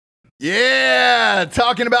Yeah,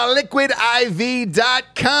 talking about liquidiv.com,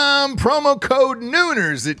 promo code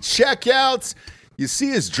Nooners at checkout. You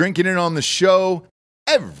see us drinking it on the show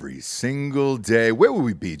every single day. Where would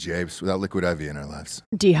we be, James, without Liquid IV in our lives?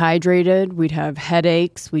 Dehydrated, we'd have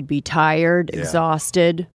headaches, we'd be tired,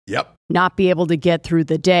 exhausted. Yep. Not be able to get through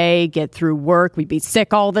the day, get through work. We'd be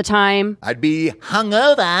sick all the time. I'd be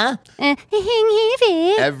hungover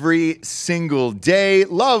every single day.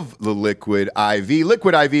 Love the Liquid IV.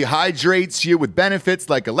 Liquid IV hydrates you with benefits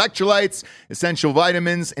like electrolytes, essential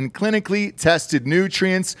vitamins, and clinically tested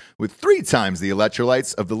nutrients with 3 times the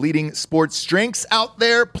electrolytes of the leading sports drinks out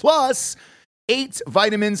there, plus 8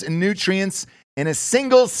 vitamins and nutrients in a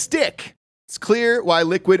single stick. It's clear why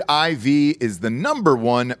Liquid IV is the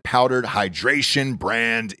 #1 powdered hydration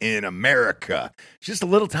brand in America. It's just a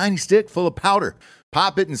little tiny stick full of powder.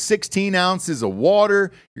 Pop it in 16 ounces of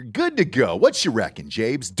water. You're good to go. What you reckon,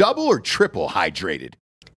 Jabes? Double or triple hydrated?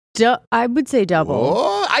 I would say double.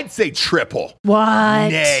 Oh, I'd say triple. What?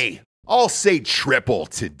 Nay, I'll say triple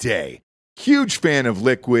today. Huge fan of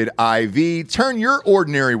Liquid IV. Turn your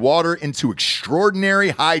ordinary water into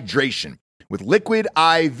extraordinary hydration. With Liquid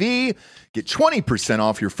IV, get 20%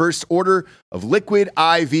 off your first order of Liquid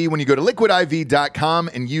IV when you go to liquidiv.com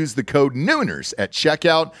and use the code Nooners at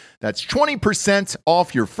checkout. That's 20%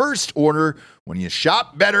 off your first order when you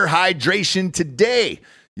shop better hydration today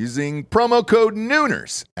using promo code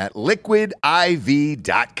Nooners at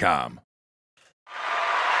liquidiv.com.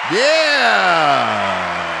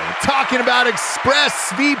 Yeah! Talking about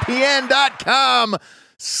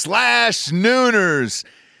expressvpn.com/Nooners.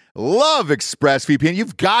 Love ExpressVPN.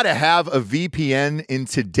 You've got to have a VPN in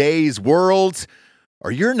today's world,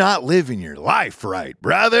 or you're not living your life right,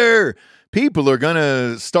 brother. People are going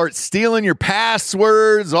to start stealing your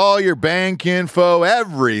passwords, all your bank info,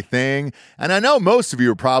 everything. And I know most of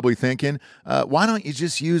you are probably thinking, why don't you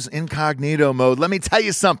just use incognito mode? Let me tell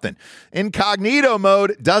you something. Incognito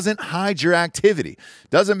mode doesn't hide your activity.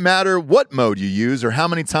 Doesn't matter what mode you use or how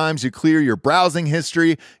many times you clear your browsing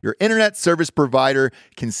history, your internet service provider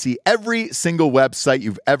can see every single website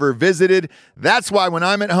you've ever visited. That's why when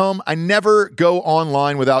I'm at home, I never go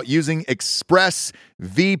online without using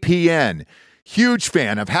ExpressVPN. Huge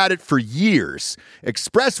fan. I've had it for years.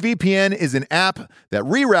 ExpressVPN is an app that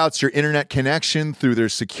reroutes your internet connection through their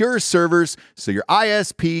secure servers so your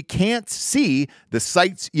ISP can't see the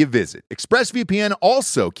sites you visit. ExpressVPN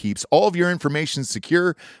also keeps all of your information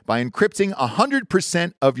secure by encrypting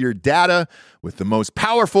 100% of your data with the most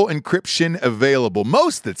powerful encryption available.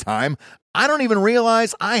 Most of the time, I don't even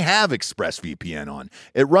realize I have ExpressVPN on.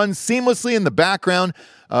 It runs seamlessly in the background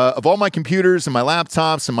of all my computers and my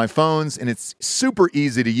laptops and my phones, and it's super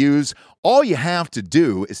easy to use. All you have to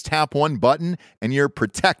do is tap one button and you're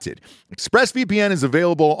protected. ExpressVPN is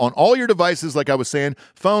available on all your devices, like I was saying,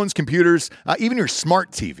 phones, computers, even your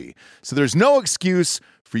smart TV. So there's no excuse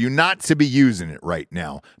for you not to be using it right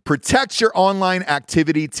now. Protect your online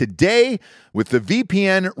activity today with the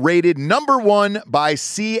VPN rated #1 by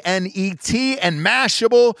CNET and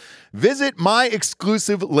Mashable. Visit my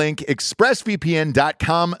exclusive link,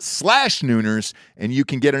 expressvpn.com/Nooners, and you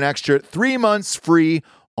can get an extra 3 months free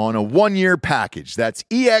on a 1-year package. That's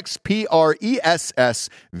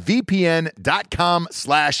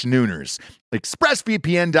expressvpn.com/Nooners.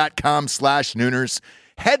 expressvpn.com/Nooners.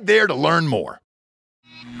 Head there to learn more.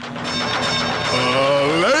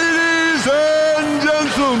 Ladies and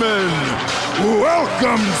gentlemen,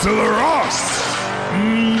 welcome to the Ross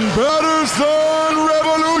Patterson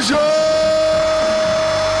Revolution!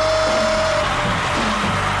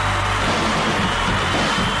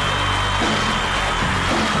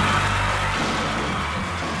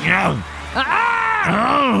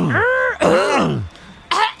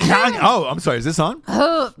 Oh, I'm sorry. Is this on?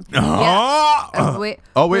 Yeah. Wait.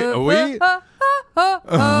 Oh, wait. Are we?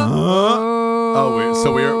 Oh, wait.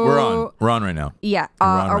 So we're on. We're on right now. Yeah.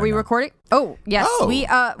 Are we recording? Oh, yes. We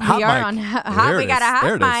are on. We got a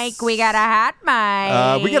hot mic. We got a hot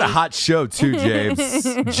mic. We got a hot show too, Jabes.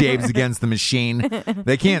 Jabes against the machine.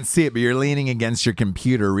 They can't see it, but you're leaning against your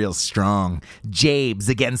computer real strong. Jabes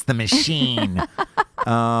against the machine.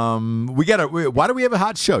 Why do we have a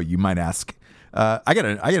hot show, you might ask? I got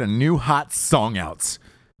a new hot song out.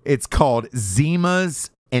 It's called Zimas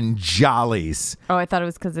and Jollies. Oh, I thought it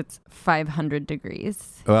was because it's 500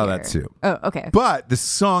 degrees. Well, here. that too. Oh, okay. But the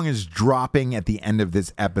song is dropping at the end of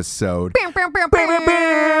this episode.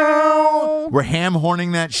 We're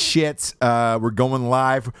ham-horning that shit. We're going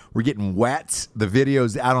live. We're getting wet. The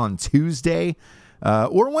video's out on Tuesday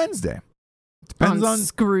or Wednesday. Depends on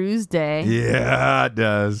Screws Day. Yeah, it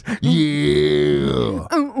does. Yeah.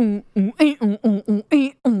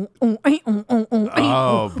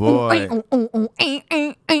 Oh, boy.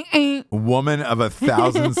 Woman of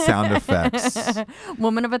 1,000 sound effects.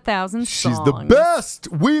 Woman of 1,000 songs. She's the best.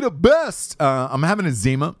 We the best. I'm having a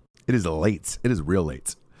Zima. It is late. It is real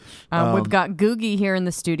late. We've got Googie here in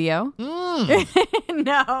the studio.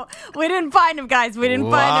 No, we didn't find him, guys. We didn't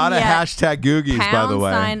find him yet. A lot of hashtag Googies, by the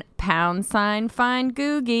way. Pound sign, find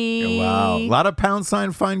Googie. Wow. A lot of pound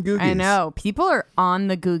sign, find Googies. I know. People are on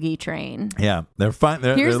the Googie train. Yeah, they're fine.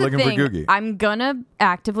 They're looking for Googie. I'm going to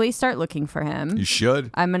actively start looking for him. You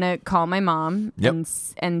should. I'm going to call my mom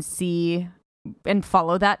and see... and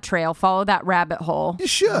follow that trail, follow that rabbit hole. You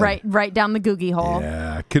should. Right down the Googie hole.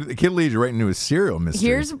 Yeah. Could lead you right into a cereal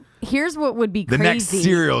mystery. Here's what would be crazy. The next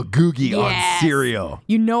serial Googie on Serial.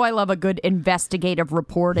 You know I love a good investigative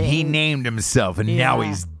reporting. He named himself and now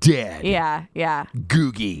he's dead. Yeah.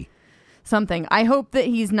 Googie. Something. I hope that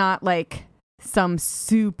he's not like some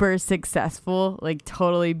super successful, like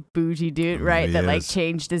totally bougie dude, right? That like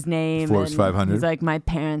changed his name. Forbes 500. He's like, my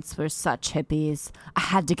parents were such hippies. I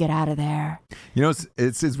had to get out of there. You know,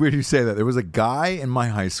 it's weird you say that. There was a guy in my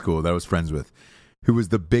high school that I was friends with who was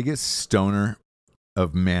the biggest stoner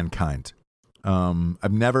of mankind.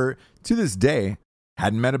 I've never, to this day,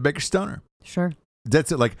 hadn't met a bigger stoner. Sure.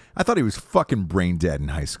 That's it. Like, I thought he was fucking brain dead in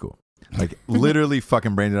high school. Like, literally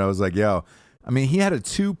fucking brain dead. I was like, yo, I mean, he had a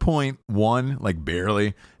 2.1, like barely.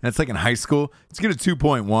 And it's like in high school, to get a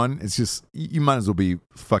 2.1, it's just, you might as well be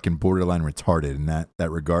fucking borderline retarded in that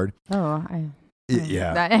regard. Oh,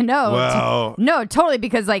 yeah. I know. Well, no, totally.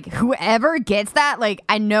 Because like whoever gets that, like,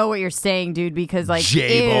 I know what you're saying, dude. Because like,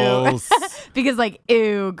 Jables. Because like,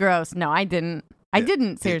 ew, gross. No, I didn't.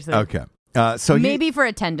 Seriously. Okay. So maybe for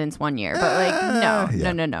attendance one year, but like, no.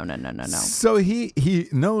 So he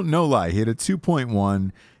no lie. He had a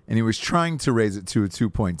 2.1 and he was trying to raise it to a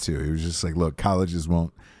 2.2. He was just like, look, colleges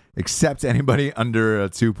won't accept anybody under a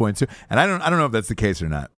 2.2. And I don't know if that's the case or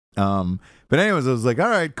not. But anyways, I was like, all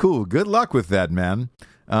right, cool. Good luck with that, man.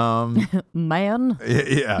 Man.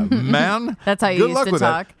 Yeah, man. That's how you used to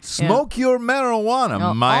talk. That. Smoke your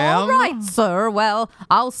marijuana, man. All right, sir. Well,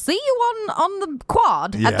 I'll see you on the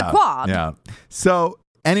quad, at the quad. Yeah. So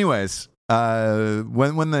anyways,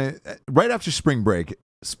 when right after spring break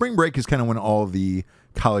is kind of when all the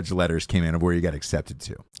college letters came in of where you got accepted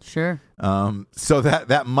to. Sure. So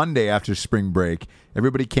that Monday after spring break,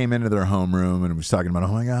 everybody came into their homeroom and was talking about,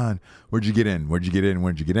 oh my God, where'd you get in? Right.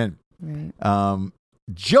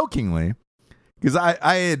 Jokingly, because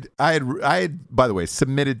I had, by the way,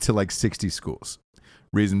 submitted to like 60 schools.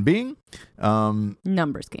 Reason being,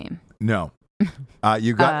 numbers game. No.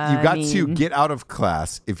 You got to get out of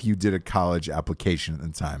class if you did a college application at the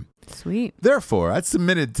time. Sweet. Therefore, I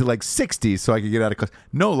submitted to like 60 so I could get out of class.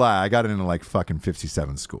 No lie, I got into like fucking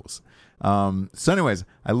 57 schools. So anyways,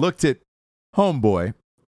 I looked at homeboy,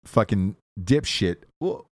 fucking dipshit.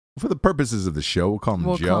 Well, for the purposes of the show, we'll call him Joe.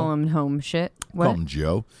 We'll call him home shit. What? Call him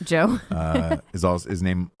Joe. Joe. His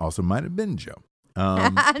name also might have been Joe.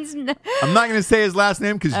 I'm not going to say his last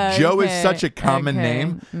name because Joe is such a common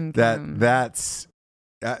name that's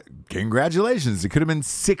congratulations. It could have been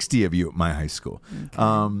 60 of you at my high school.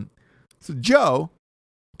 Okay. So Joe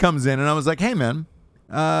comes in and I was like, hey man,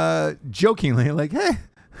 jokingly like, hey,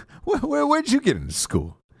 where'd you get into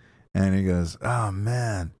school? And he goes, oh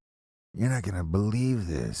man, you're not going to believe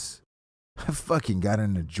this. I fucking got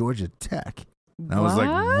into Georgia Tech. And I was like,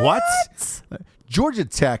 what? Georgia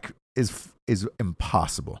Tech is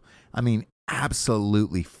impossible. I mean,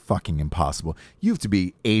 absolutely fucking impossible. You have to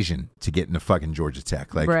be Asian to get into fucking Georgia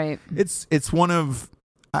Tech. Like, right. It's one of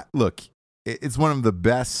it's one of the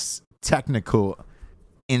best technical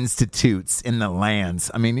institutes in the lands.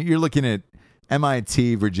 I mean, you're looking at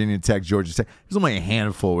MIT, Virginia Tech, Georgia Tech. There's only a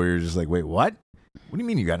handful where you're just like, wait, what? What do you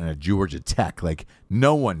mean you got into Georgia Tech? Like,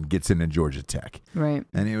 no one gets into Georgia Tech. Right.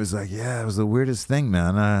 And he was like, yeah, it was the weirdest thing,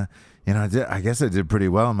 man. I guess I did pretty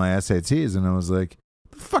well on my SATs. And I was like,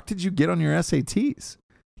 the fuck did you get on your SATs?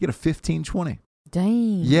 You get a 1520.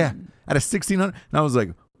 Dang. Yeah. At a 1600. And I was like,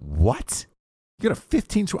 what? You got a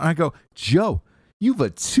 1520? I go, Joe, you have a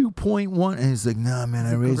 2.1. And he's like, nah, man,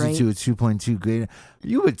 I raised it to a 2.2 grade.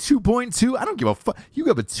 You have a 2.2? I don't give a fuck. You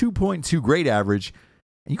have a 2.2 grade average.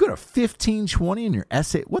 And you got a 1520 in your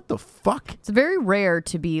essay. What the fuck? It's very rare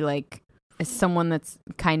to be like someone that's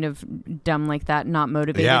kind of dumb like that, not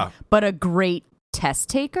motivated, but a great test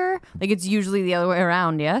taker. Like it's usually the other way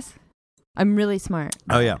around. Yes, I'm really smart.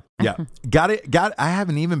 Oh yeah, yeah. Got it. I have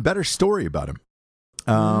an even better story about him.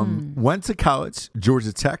 Went to college,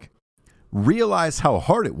 Georgia Tech, realized how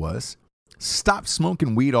hard it was, stopped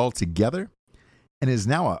smoking weed altogether, and is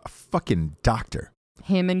now a fucking doctor.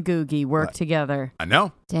 Him and Googie work together. I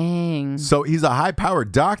know. Dang. So he's a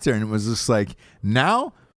high-powered doctor, and it was just like,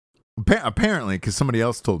 now, apparently, because somebody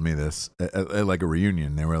else told me this at like a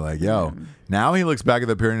reunion, they were like, yo, now he looks back at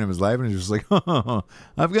the period of his life, and he's just like, oh,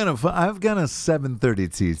 I've got a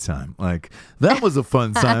 7:30 tea time. Like, that was a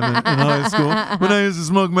fun time in high school when I used to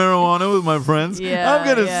smoke marijuana with my friends. Yeah, I've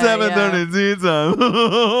got a 7:30 tea time.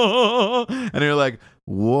 And you're like,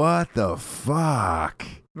 what the fuck?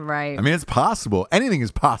 Right. I mean, it's possible. Anything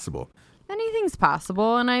is possible. Anything's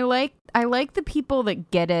possible, and I like the people that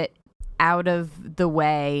get it out of the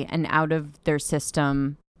way and out of their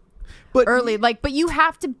system early. Like, but you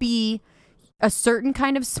have to be a certain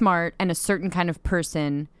kind of smart and a certain kind of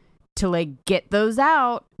person to like get those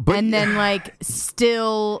out, and then like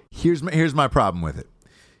still. Here's my problem with it.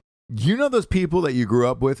 You know those people that you grew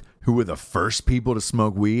up with who were the first people to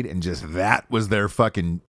smoke weed, and just that was their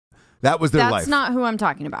life. That's not who I'm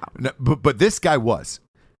talking about. No, but this guy was.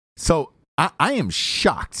 So I am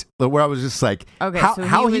shocked where I was just like, okay,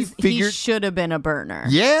 how he figured. He should have been a burner.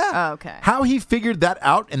 Yeah. Oh, okay. How he figured that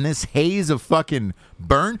out in this haze of fucking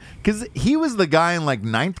burn. Because he was the guy in like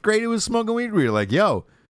 9th grade who was smoking weed. Where you're like, yo,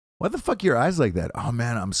 why the fuck are your eyes like that? Oh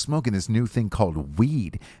man, I'm smoking this new thing called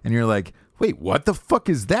weed. And you're like, wait, what the fuck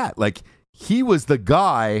is that? Like, he was the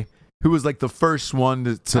guy who was like the first one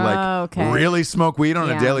to really smoke weed on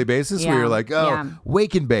a daily basis, where you're like,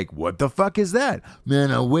 wake and bake. What the fuck is that? Man,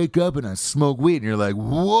 I wake up and I smoke weed. And you're like,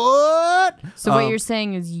 what? So what you're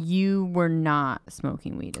saying is you were not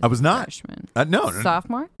smoking weed as I was a not. freshman? No.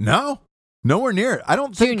 Sophomore? No. Nowhere near it. I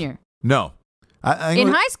don't think. Junior? No. I think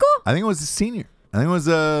high school? I think it was a senior. I think it was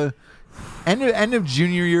end of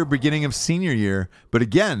junior year, beginning of senior year. But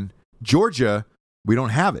again, Georgia, we don't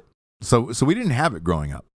have it. So we didn't have it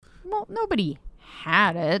growing up. Well, nobody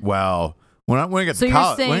had it. Well, when I got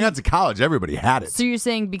to college, everybody had it. So you're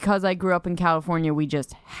saying because I grew up in California, we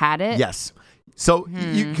just had it? Yes. So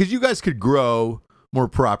because you guys could grow more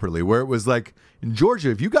properly, where it was like in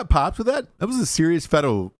Georgia, if you got popped with that was a serious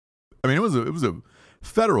federal. I mean, it was a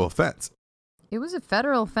federal offense. It was a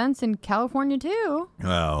federal offense in California too.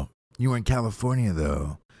 Well, you were in California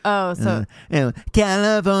though. Oh, so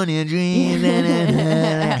California dreams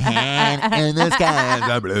and the skies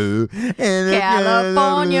are blue.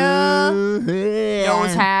 California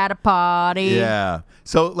knows how to party. Yeah.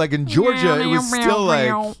 So like in Georgia, it was still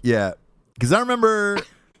like, yeah. Because I remember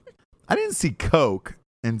I didn't see Coke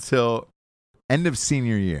until end of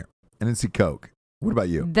senior year. I didn't see Coke. What about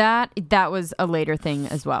you? That was a later thing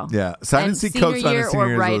as well. Yeah. So I didn't see Coke senior senior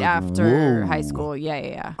year or right after high school.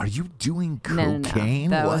 Yeah. Are you doing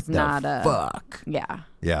cocaine? No. That what was the not fuck? Yeah.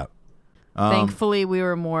 Yeah. Thankfully, we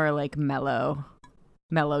were more like mellow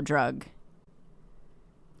drug.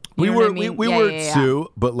 We were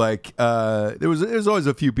too, but like there's always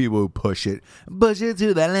a few people who push it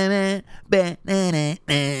to the limit.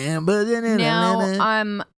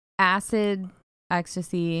 No, acid,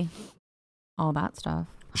 ecstasy, all that stuff.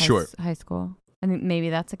 High school. I think maybe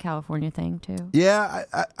that's a California thing too. Yeah,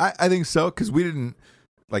 I think so, because we didn't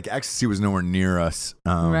like ecstasy was nowhere near us.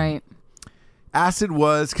 Right. Acid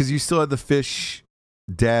was, because you still had the Fish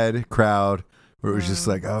Dead crowd where it was just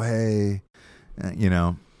like, oh hey, you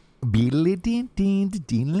know. You know,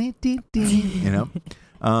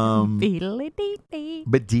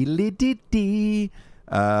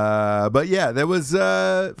 but yeah, there was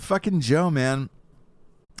fucking Joe, man.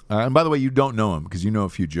 And by the way, you don't know him because you know a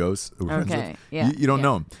few Joes. Okay, yeah, you don't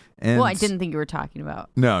know him. And well, I didn't think you were talking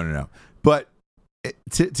about. No. But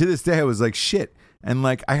to this day, I was like, shit. And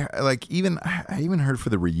like I even heard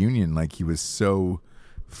for the reunion, like he was so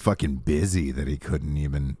fucking busy that he couldn't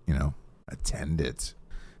even attend it.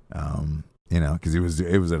 Because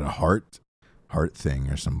it was at a heart thing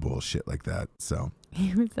or some bullshit like that. So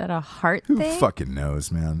he was at a heart who thing. Who fucking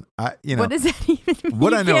knows, man? What does that even mean?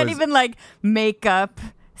 What I know can't is, even like make up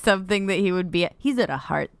something that he would be at. He's at a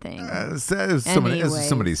heart thing.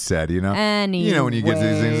 Somebody said, Anyways. You know when you get to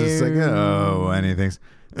these things, it's like anything.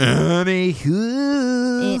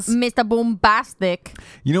 Mr. Boombastic.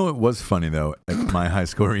 You know what was funny though at my high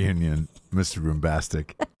school reunion, Mr.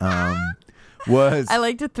 Boombastic. Was I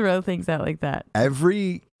like to throw things out like that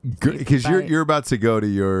because you're about to go to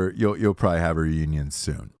you'll probably have a reunion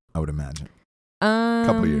soon, I would imagine.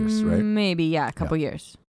 Couple years, right? Maybe, a couple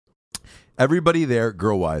years. Everybody there,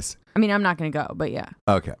 girl wise. I mean, I'm not gonna go, but yeah.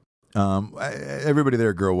 Okay. Everybody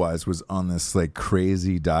there, girl wise, was on this like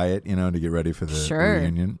crazy diet, to get ready for the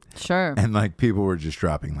reunion. Sure. And like people were just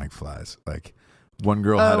dropping like flies, like. One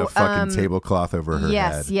girl had a fucking tablecloth over her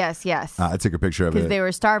head. Yes. I took a picture of it. Because they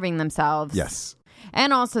were starving themselves. Yes.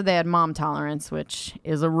 And also they had mom tolerance, which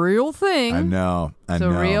is a real thing. I know. It's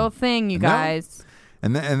a real thing, you guys.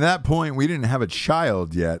 And at that point, we didn't have a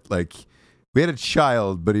child yet. Like, we had a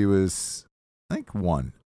child, but he was, I think,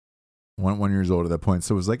 1 years old at that point.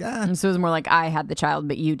 So it was like, So it was more like I had the child,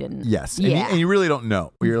 but you didn't. Yes. Yeah. And you really don't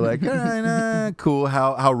know. You're like, cool.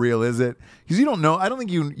 How real is it? Because you don't know. I don't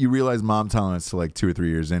think you realize mom tolerance till like 2 or 3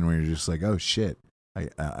 years in, where you're just like, oh shit,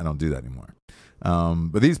 I don't do that anymore.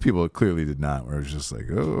 But these people clearly did not. Where it's just like,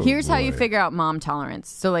 oh. Here's how you boy. figure out mom tolerance.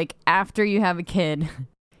 So like after you have a kid,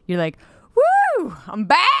 you're like, woo, I'm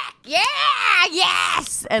back. Yeah,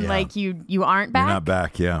 yes. And Yeah. like you aren't back. You're not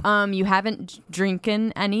back. Yeah. You haven't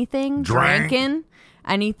drinking anything, drinking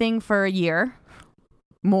anything for a year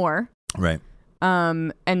more. Right.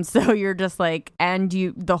 And so you're just like, and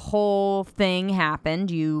the whole thing happened.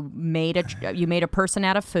 You made a person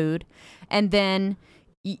out of food, and then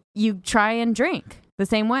you try and drink the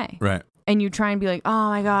same way. Right. And you try and be like, oh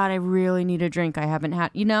my God, I really need a drink. I haven't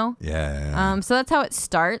had, Yeah. So that's how it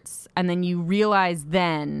starts. And then you realize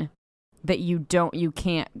then that you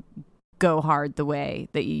can't go hard the way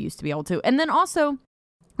that you used to be able to. And then also,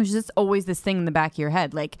 there's just always this thing in the back of your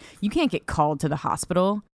head. Like, you can't get called to the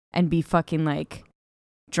hospital and be fucking like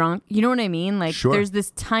drunk. You know what I mean? Like, Sure. There's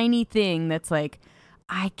this tiny thing that's like,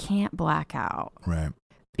 I can't black out. Right.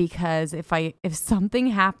 Because if something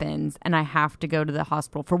happens and I have to go to the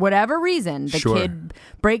hospital for whatever reason, the Sure. kid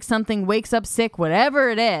breaks something, wakes up sick, whatever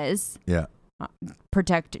it is, Yeah.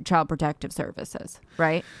 Child Protective Services,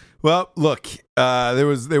 right? Well, look, there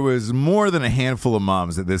was more than a handful of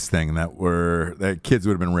moms at this thing that kids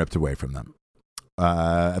would have been ripped away from them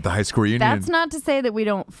at the high school reunion. That's not to say that we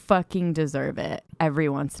don't fucking deserve it every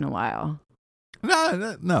once in a while.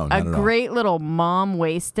 No, not A at all. great little mom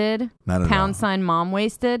wasted, Not at all. pound sign mom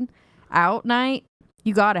wasted out night.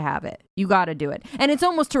 You got to have it. You got to do it. And it's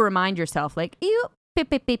almost to remind yourself, like, you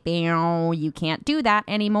can't do that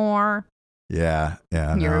anymore. Yeah.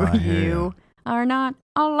 No, You are not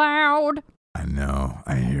allowed. I know.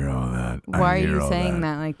 I hear all that. Why are you saying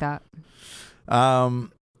that like that? I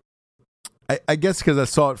guess because I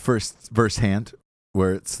saw it firsthand,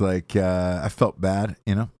 where it's like I felt bad.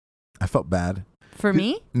 I felt bad. For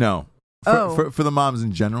me? No. For the moms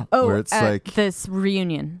in general. Oh, where it's at like this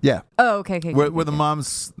reunion. yeah. Oh, okay. Where the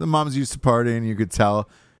moms used to party, and you could tell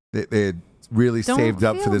they had really Don't saved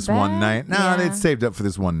up for feel this bad. one night. No, Yeah. they'd saved up for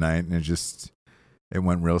this one night, and it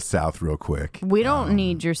went real south real quick. We don't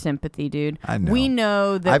need your sympathy, dude. I know. We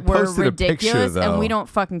know I that we're posted a picture, ridiculous, and though. we don't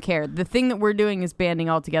fucking care. The thing that we're doing is banding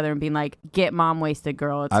all together and being like, "Get mom wasted,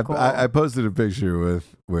 girl. It's cool." I posted a picture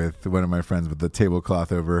with one of my friends with the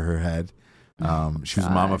tablecloth over her head. She's a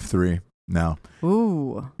mom of 3 now.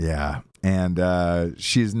 Ooh. Yeah, and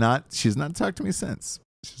she's not talked to me since.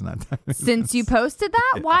 She's not talked to me Since you posted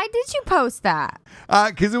that, why did you post that?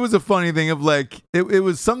 because it was a funny thing of like it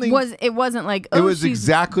was something. It wasn't like it was she's...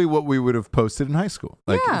 exactly what we would have posted in high school.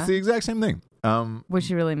 Like Yeah. it's the exact same thing. Was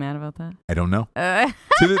she really mad about that? I don't know. To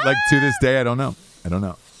this day, I don't know.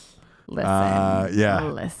 Listen. Yeah.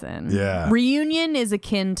 Listen. Yeah. Reunion is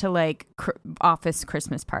akin to like office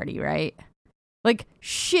Christmas party, right? Like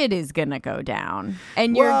shit is gonna go down,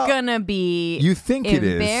 and Well, you're gonna be. You think it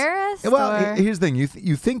is embarrassed? Well, or- here's the thing: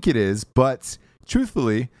 you think it is, but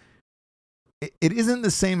truthfully, it isn't the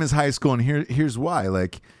same as high school. And here's why: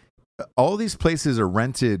 like all these places are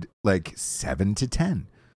rented like 7 to 10,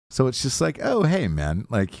 so it's just like, oh, hey, man,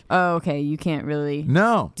 like. Oh, okay. You can't really.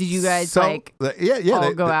 No. Did you guys all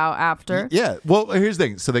all go out after? Yeah. Well, here's the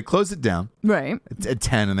thing. So they closed it down Right. at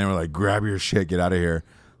 10, and they were like, grab your shit, get out of here.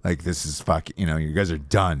 Like, this is you guys are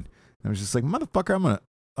done. And I was just like, motherfucker,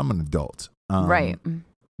 I'm an adult. Right.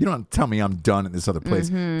 You don't tell me I'm done at this other place.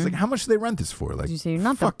 Mhm. It's like, how much do they rent this for? Like, Did you say you're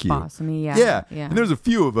not fuck the you. boss of me? Yeah. Yeah. Yeah. And there's a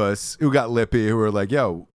few of us who got lippy who were like,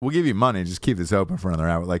 yo, we'll give you money. Just keep this open for another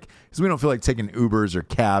hour. Like, because we don't feel like taking Ubers or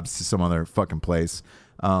cabs to some other fucking place.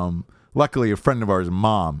 Luckily, a friend of ours,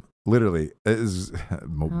 mom, literally, is,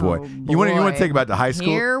 oh boy. You want to take it back to high school?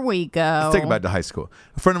 Here we go. Let's take it back to high school.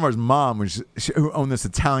 A friend of ours' mom, who owned this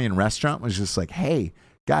Italian restaurant, was just like, hey,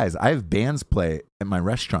 guys, I have bands play at my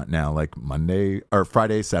restaurant now, like Monday or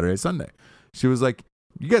Friday, Saturday, Sunday. She was like,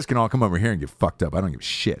 you guys can all come over here and get fucked up. I don't give a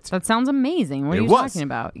shit. That sounds amazing. What are It you was, talking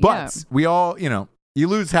about? But we all, you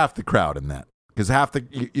lose half the crowd in that because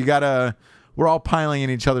you gotta. We're all piling in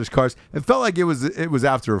each other's cars. It felt like it was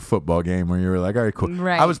after a football game where you were like, all right, cool.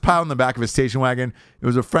 Right. I was piling in the back of a station wagon. It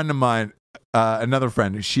was a friend of mine, another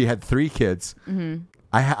friend. She had 3 kids. Mm-hmm.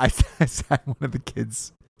 I sat in one of the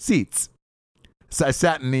kids' seats. So I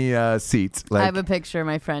sat in the seats. Like, I have a picture of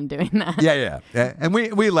my friend doing that. yeah. And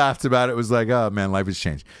we laughed about it. It was like, oh, man, life has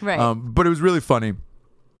changed. Right. But it was really funny.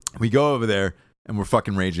 We go over there, and we're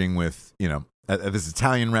fucking raging with, at this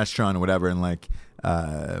Italian restaurant or whatever, and like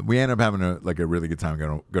we end up having a really good time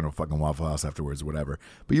going to a fucking Waffle House afterwards or whatever.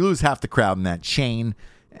 But you lose half the crowd in that chain,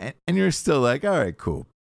 and you're still like, all right, cool.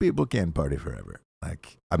 People can't party forever.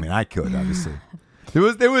 Like, I mean, I could obviously.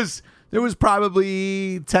 There was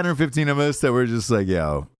probably 10 or 15 of us that were just like,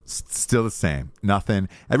 yo, still the same, nothing.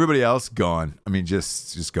 Everybody else gone. I mean,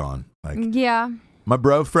 just gone. Like, yeah. My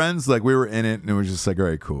bro friends, like we were in it, and it was just like, all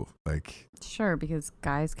right, cool. Like, sure, because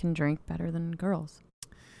guys can drink better than girls.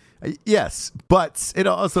 Yes, but it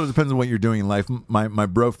also depends on what you're doing in life. My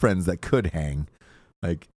bro friends that could hang,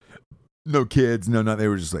 like, no kids, no nothing. They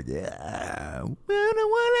were just like, yeah, I want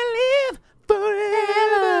to live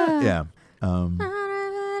forever. Yeah.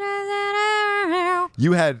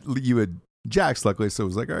 You had Jax, luckily, so it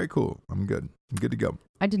was like, all right, cool. I'm good to go.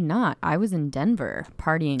 I did not. I was in Denver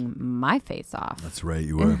partying my face off. That's right,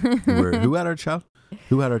 you were. Who had our child?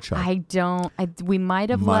 We might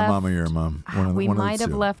have my left. mom or your mom. We might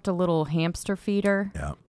have left a little hamster feeder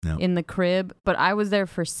in the crib, but I was there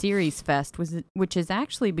for Series Fest, which is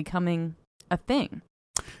actually becoming a thing.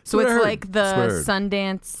 So it's like the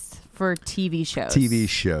Sundance for TV shows. TV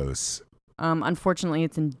shows. Unfortunately,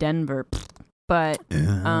 it's in Denver, but no,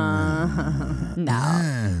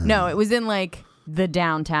 it was in like the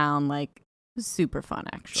downtown. Like, it was super fun,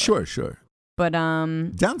 actually. Sure. But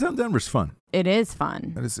downtown Denver's fun. It is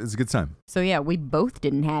fun. It's a good time. So yeah, we both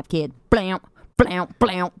didn't have kids. Blam, blam,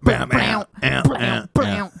 blam, blam, blam, blam, blam,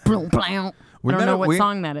 blam, blam. I don't know what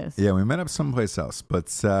song that is. Yeah, we met up someplace else, but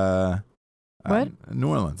what? New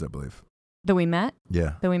Orleans, I believe. That we met?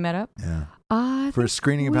 Yeah. That we met up? Yeah. For a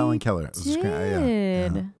screening of Helen Keller. It was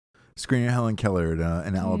screening of Helen Keller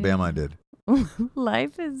in Alabama. I did.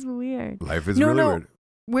 Life is weird. Life is really weird.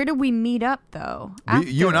 Where did we meet up though?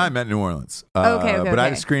 You and I met in New Orleans. Okay. But I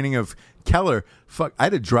had a screening of Keller. I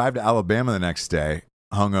had to drive to Alabama the next day,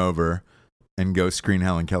 hungover, and go screen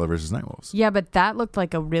Helen Keller versus Nightwolves. Yeah, but that looked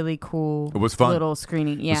like a really cool. It was fun. Little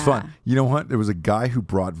screening. Yeah, it was fun. You know what? There was a guy who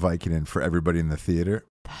brought Vicodin for everybody in the theater.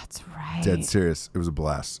 That's right. Dead serious. It was a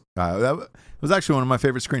blast. That was actually one of my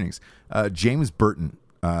favorite screenings. James Burton,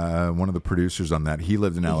 one of the producers on that, he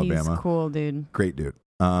lived in Alabama. He's cool, dude. Great dude.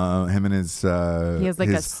 Him and his he has like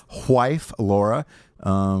his wife Laura.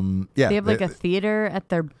 They have like a theater at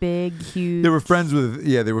their big, huge. They were friends with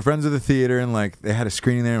the theater, and like they had a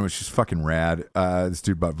screening there, and it was just fucking rad. This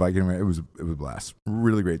dude bought Vicodin. It was a blast.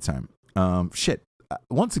 Really great time.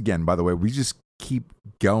 Once again, by the way, we just keep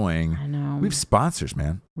going. I know. We have sponsors,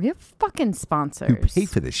 man. We have fucking sponsors who pay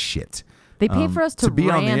for this shit. They pay for us to be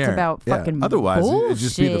rant on the air. about fucking Otherwise, bullshit. it'd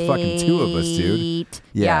just be the fucking two of us, dude.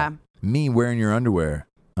 Yeah. Me wearing your underwear.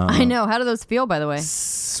 I know. How do those feel, by the way?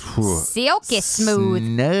 Silky smooth.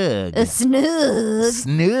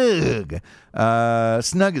 Snug.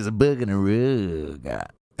 Snug as a bug in a rug.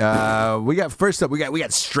 We got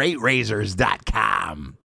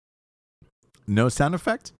straightrazors.com. No sound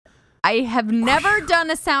effect? I have never done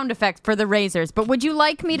a sound effect for the razors, but would you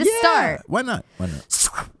like me to start? Why not?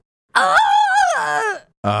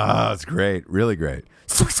 It's great. Really great.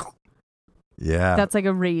 Yeah. That's like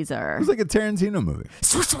a razor. It was like a Tarantino movie.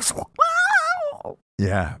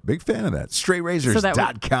 Yeah. Big fan of that.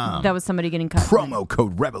 StraightRazors.com. That was somebody getting cut. Promo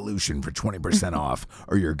code REVOLUTION for 20% off,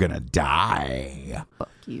 or you're going to die.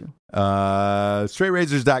 Fuck you.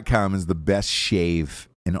 StraightRazors.com is the best shave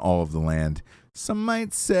in all of the land. Some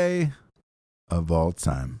might say of all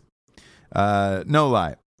time. No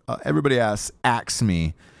lie. Everybody asks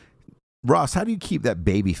me, Ross, how do you keep that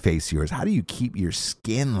baby face of yours? How do you keep your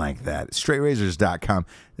skin like that? StraightRazors.com.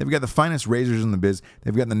 They've got the finest razors in the biz.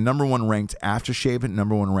 They've got the #1 ranked aftershave and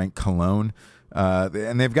 #1 ranked cologne.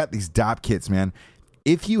 And they've got these DOP kits, man.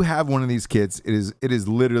 If you have one of these kits, it is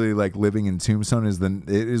literally like living in Tombstone. It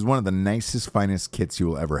is one of the nicest, finest kits you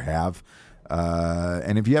will ever have.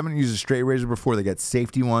 And if you haven't used a straight razor before, they got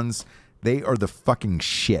safety ones. They are the fucking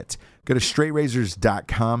shit. Go to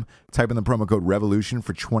straightrazors.com, type in the promo code REVOLUTION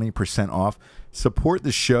for 20% off. Support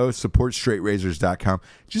the show, support straightrazors.com.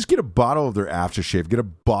 Just get a bottle of their aftershave, get a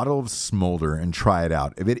bottle of Smolder, and try it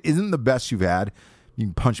out. If it isn't the best you've had, you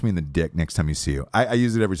can punch me in the dick next time you see you. I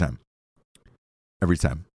use it every time. Every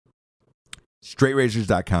time.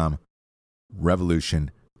 Straightrazors.com, Revolution,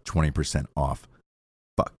 20% off.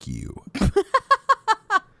 Fuck you.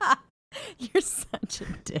 You're such a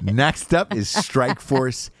dick. Next up is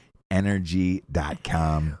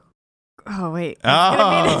StrikeForceEnergy.com. Oh, wait.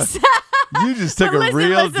 You just took a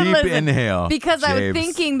real deep inhale. Because James. I was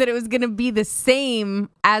thinking that it was going to be the same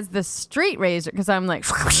as the straight razor, because I'm like...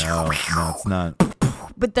 No, it's not.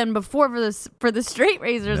 But then before for the straight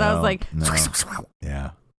razors, I was like...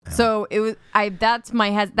 Yeah. So it was.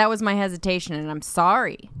 That was my hesitation, and I'm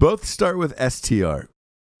sorry. Both start with STR,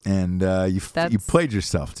 and you played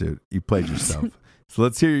yourself, dude. You played yourself. So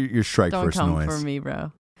let's hear your Strike Force noise. Don't come for me,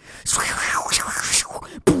 bro.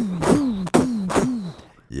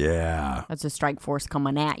 Yeah. That's a Strike Force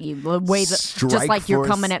coming at you. The way that, Strike just like you're Force.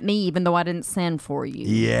 coming at me, even though I didn't send for you.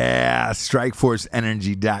 Yeah.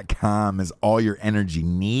 StrikeForceEnergy.com is all your energy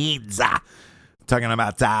needs. Talking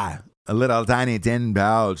about a little tiny tin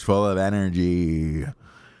pouch full of energy.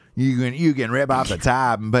 You can rip off the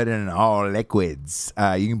top and put it in all liquids.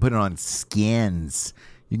 You can put it on skins.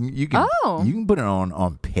 You can put it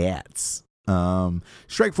on pets.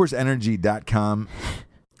 StrikeForceEnergy.com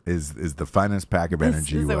is the finest pack of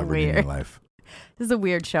energy you will ever need in your life. This is a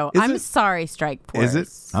weird show. I'm sorry, Strike Force. Is it?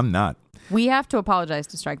 I'm not. We have to apologize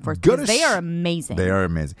to Strike Force because they are amazing. They are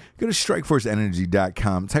amazing. Go to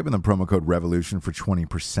StrikeForceEnergy.com. Type in the promo code REVOLUTION for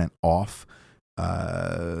 20% off.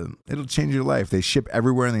 It'll change your life. They ship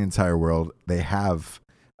everywhere in the entire world. They have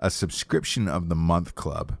a subscription of the month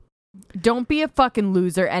club. Don't be a fucking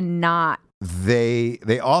loser and not.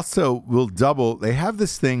 They also will double. They have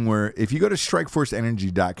this thing where if you go to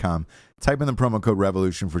StrikeForceEnergy.com, type in the promo code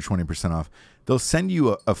REVOLUTION for 20% off, they'll send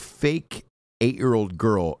you a fake 8-year-old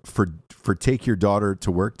girl for Take Your Daughter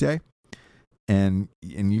to Work Day. And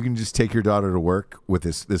you can just take your daughter to work with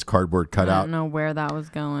this cardboard cutout. I don't know where that was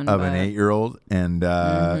going. Of an 8-year-old. And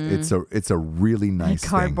it's a really nice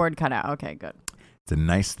cardboard cutout. Okay, good. It's a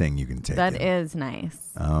nice thing you can take. That is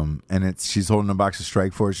nice. And she's holding a box of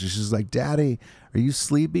Strike Force. She's like, "Daddy, are you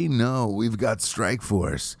sleepy? No, we've got Strike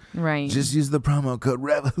Force. Right. Just use the promo code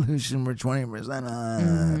REVOLUTION for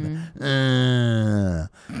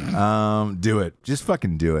 20% off. Do it. Just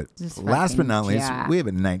fucking do it. Last but not least, we have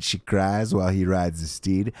At Night She Cries While He Rides the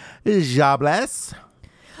Steed. Jobless.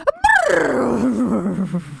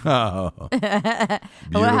 Oh,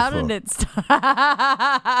 well, how did it start?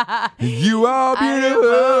 You are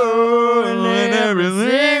beautiful in every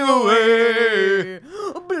single way.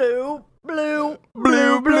 Blue, blue,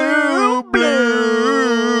 blue, blue, blue.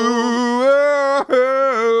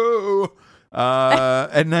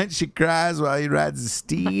 At Night She Cries While He Rides the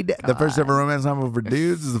Steed. The first ever romance novel for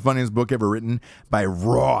dudes. Is the funniest book ever written by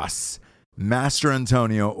Ross Master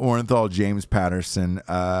Antonio Orenthal James Patterson.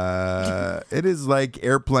 It is like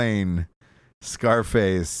Airplane,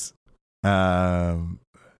 Scarface, fried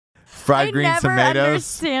green tomatoes. I never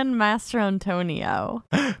understand Master Antonio.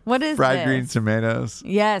 What is fried green tomatoes?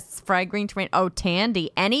 Yes, fried green tomato. Oh, Tandy.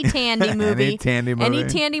 Any Tandy movie. Any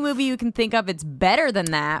Tandy movie you can think of, it's better than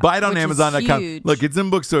that. Buy it on Amazon.com. Look, it's in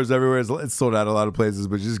bookstores everywhere. It's sold out a lot of places,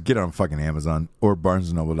 but just get it on fucking Amazon or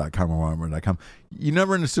BarnesandNoble.com or Walmart.com. You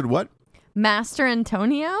never understood what? Master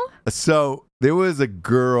Antonio? So there was a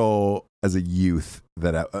girl as a youth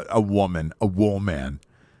that a woman,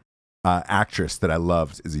 actress that I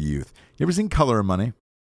loved as a youth. You ever seen Color of Money?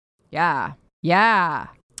 Yeah.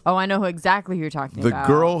 Oh, I know exactly who you're talking about. The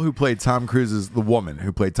girl who played Tom Cruise's, the woman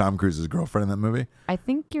who played Tom Cruise's girlfriend in that movie? I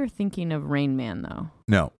think you're thinking of Rain Man, though.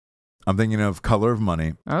 No. I'm thinking of Color of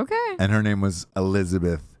Money. Okay. And her name was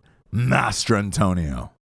Elizabeth Master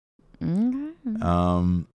Antonio. Okay.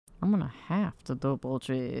 I'm going to have to double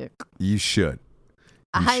check. You should.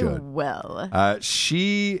 I will.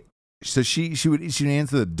 She would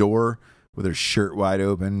answer the door with her shirt wide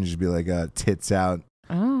open and just be like, tits out.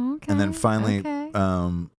 Oh, okay. And then finally,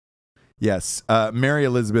 yes, Mary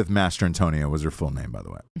Elizabeth Master Antonio was her full name, by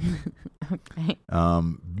the way. Okay.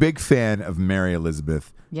 Big fan of Mary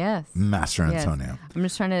Elizabeth. Yes. Master Antonio. I'm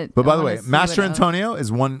just trying to. But by the way, Master Antonio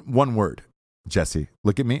is one word. Jesse,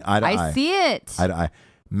 look at me. Eye to eye. I see it. Eye to eye.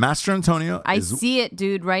 Master Antonio. I see it,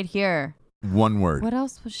 dude, right here. One word. What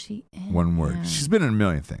else was she in? One word. Yeah. She's been in a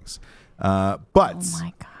million things. But oh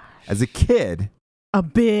my gosh. As a kid.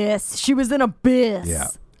 Abyss. She was in Abyss. Yeah.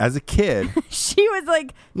 As a kid. She was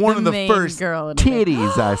like one of the first girl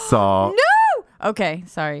titties I saw. No. Okay,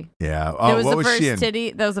 sorry. Yeah. What was she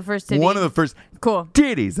in? That was the first titty. One of the first cool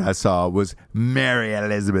titties I saw was Mary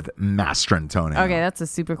Elizabeth Master Antonio. Okay, that's a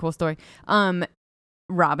super cool story.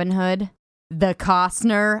 Robin Hood. The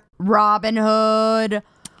Costner Robin Hood.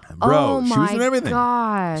 Bro, she was in everything.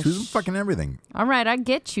 Gosh. She was in fucking everything. All right, I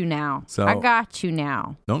get you now. So, I got you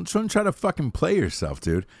now. Don't try to fucking play yourself,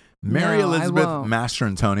 dude. Mary Elizabeth Master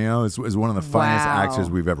Antonio is one of the finest actors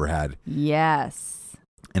we've ever had. Yes.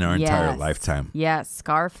 In our entire lifetime. Yes,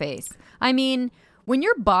 Scarface. I mean, when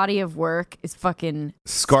your body of work is fucking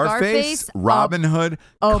Scarface, Robin Hood,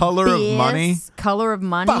 Color of Money. Color of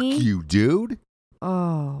Money. Fuck you, dude.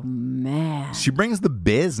 Oh, man. She brings the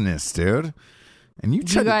business, dude. And you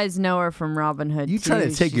guys know her from Robin Hood. You try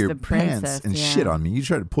to take your pants and shit on me. You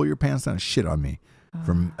try to pull your pants down and shit on me.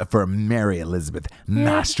 for Mary Elizabeth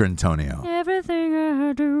Mastrantonio. Everything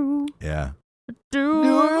I do, Yeah. do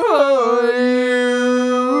For you.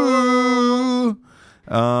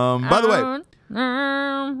 By the way,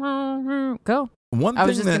 go. one I thing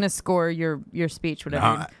was just that, gonna score your speech,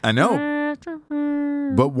 whatever. I know,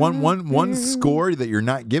 but one score that you're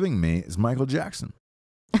not giving me is Michael Jackson.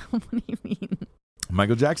 What do you mean?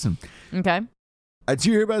 Michael Jackson. Okay. Did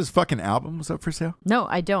you hear about his fucking album was up for sale? No,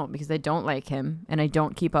 I don't, because I don't like him and I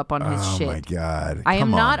don't keep up on his shit. Oh my God. I am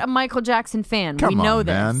Come not on. a Michael Jackson fan. Come we know on,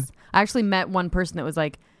 this. man. I actually met one person that was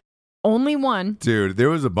like, only one. Dude, there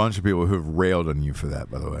was a bunch of people who have railed on you for that,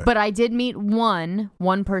 by the way. But I did meet one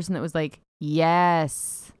person that was like,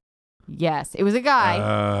 yes. It was a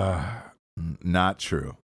guy. Not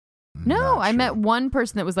true. No, Not I true. met one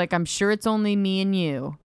person that was like, I'm sure it's only me and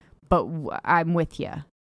you, but I'm with you.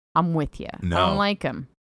 I'm with you. No. I don't like him.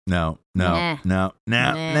 No. Nah.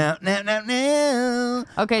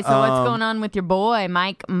 Okay, so what's going on with your boy,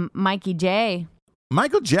 Mikey J?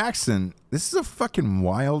 Michael Jackson, this is a fucking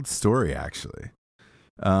wild story, actually.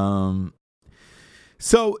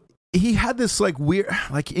 So he had this like weird,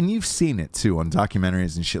 like, and you've seen it too on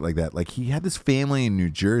documentaries and shit like that. Like he had this family in New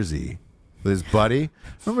Jersey with his buddy.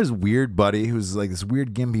 Remember his weird buddy who was like this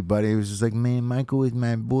weird gimpy buddy who was just like, man, Michael was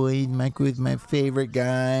my boy. Michael was my favorite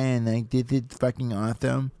guy. And like, this is fucking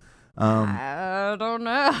awesome. I don't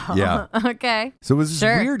know. Yeah. Okay. So it was this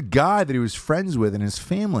Sure. weird guy that he was friends with and his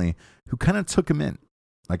family who kind of took him in.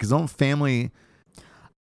 Like his own family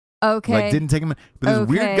Okay. like didn't take him in. But this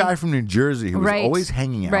weird Okay. guy from New Jersey who was Right. always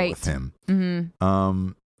hanging out Right. with him. Mm-hmm.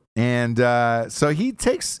 And so he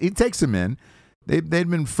takes him in. They'd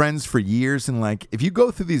been friends for years, and like if you go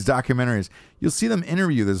through these documentaries, you'll see them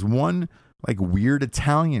interview this one like weird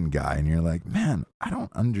Italian guy, and you're like, man, I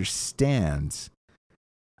don't understand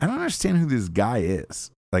who this guy is.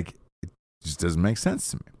 Like it just doesn't make sense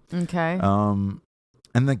to me. Okay.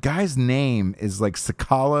 And the guy's name is like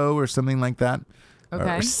Sicalo or something like that.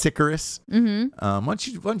 Okay. Or Sicarus. Mm-hmm. Why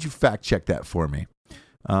don't you fact check that for me?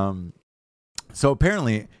 So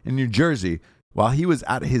apparently in New Jersey, while he was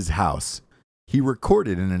at his house, he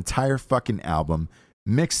recorded an entire fucking album,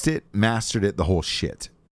 mixed it, mastered it, the whole shit.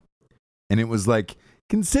 And it was like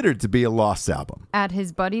considered to be a lost album. At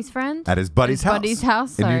his buddy's friend? At his buddy's house. Buddy's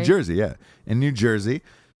house? In New Sorry. Jersey, yeah. In New Jersey.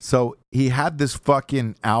 So he had this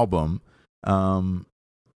fucking album,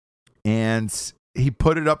 and he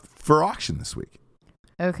put it up for auction this week.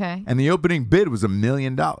 Okay. And the opening bid was $1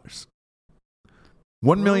 million. $1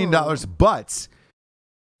 million, but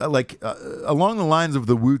along the lines of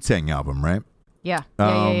the Wu-Tang album, right? Yeah.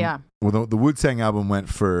 Well, the Wu-Tang album went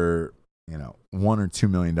for, $1 or $2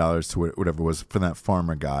 million to whatever it was for that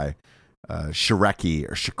farmer guy, Shireki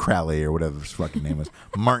or Shkreli or whatever his fucking name was.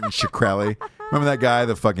 Martin Shkreli. Remember that guy,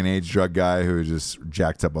 the fucking AIDS drug guy who just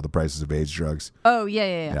jacked up all the prices of AIDS drugs? Oh,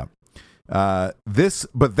 yeah. But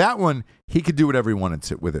that one, he could do whatever he wanted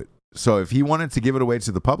to with it. So if he wanted to give it away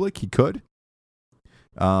to the public, he could.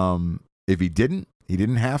 If he didn't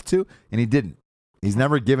have to, and he didn't. He's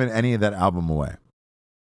never given any of that album away.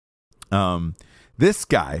 This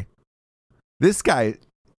guy. The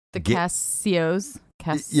Cassios.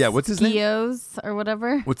 Yeah, what's his name? Cassios or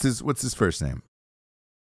whatever. What's his first name?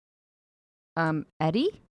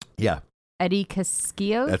 Eddie? Yeah. Eddie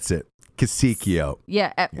Cascio? That's it. Caciquio.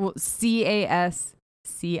 Yeah, Cascio.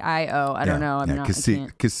 I don't know. I'm not.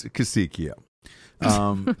 Caciquio.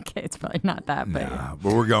 Okay, it's probably not that, but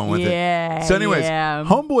but we're going with it. So anyways,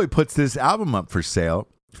 Homeboy puts this album up for sale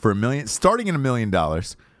for $1 million, starting at $1 million.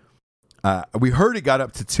 We heard it got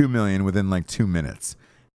up to $2 million within like 2 minutes,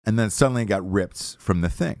 and then suddenly it got ripped from the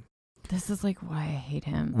thing. This is like why I hate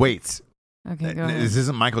him. Wait. Okay, go ahead. This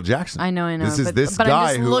isn't Michael Jackson. I know. This is this but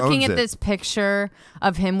guy I'm just who looking owns at it. this picture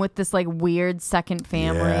of him with this like weird second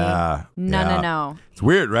family. Yeah, No. It's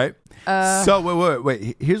weird, right? So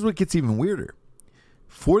wait. Here's what gets even weirder.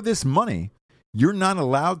 For this money, you're not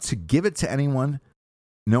allowed to give it to anyone.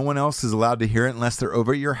 No one else is allowed to hear it unless they're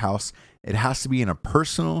over at your house. It has to be in a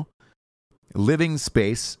personal living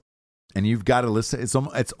space, and you've got to listen. It's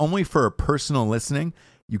only for a personal listening.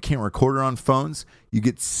 You can't record it on phones. You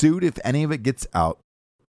get sued if any of it gets out.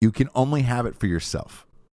 You can only have it for yourself.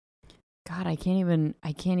 God, I can't even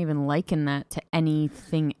liken that to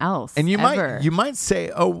anything else. And you ever. might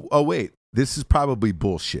say, oh wait, this is probably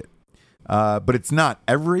bullshit. But it's not.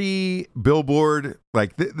 Every billboard,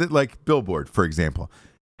 like Billboard, for example,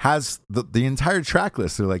 has the entire track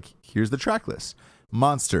list. They're like, here's the track list.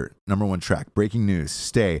 Monster, #1 track. Breaking News,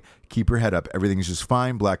 Stay, Keep Your Head Up, Everything's Just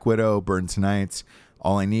Fine, Black Widow, Burn Tonight,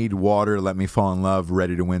 All I Need, Water, Let Me Fall in Love,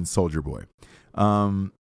 Ready to Win, Soldier Boy.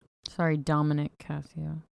 Sorry, Dominic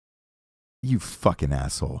Cassio. You fucking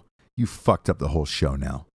asshole. You fucked up the whole show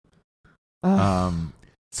now.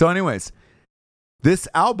 So anyways, this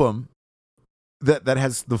album that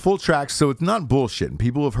has the full tracks, so it's not bullshit. And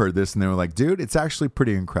people have heard this and they were like, dude, it's actually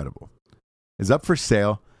pretty incredible. It's up for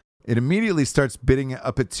sale. It immediately starts bidding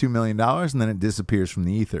up at $2 million and then it disappears from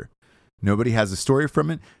the ether. Nobody has a story from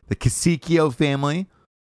it. The Casicchio family,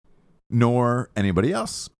 nor anybody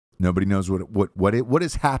else. Nobody knows what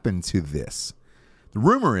has happened to this. The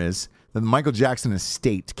rumor is that the Michael Jackson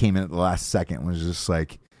estate came in at the last second and was just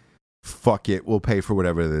like, fuck it, we'll pay for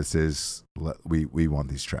whatever this is. We want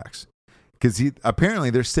these tracks. Because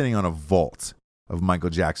apparently they're sitting on a vault of Michael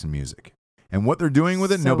Jackson music. And what they're doing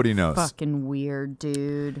with it, nobody knows. Fucking weird,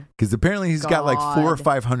 dude. Because apparently he's got like 400 or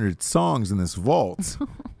 500 songs in this vault.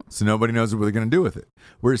 So nobody knows what they're going to do with it.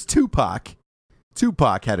 Whereas Tupac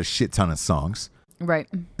had a shit ton of songs. Right.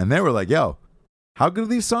 And they were like, yo, how good are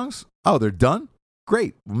these songs? Oh, they're done?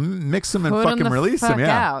 Great. Mix them and fucking release them.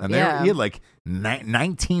 Yeah. Out. And he had like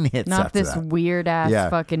 19 hits Not after this that. weird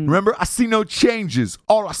ass fucking. Remember, I see no changes.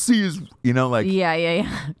 All I see is, like.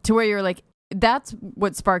 Yeah. To where you're like, that's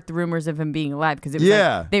what sparked the rumors of him being alive. Because it was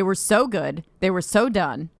like, they were so good. They were so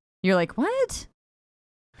done. You're like, what?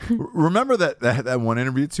 Remember that one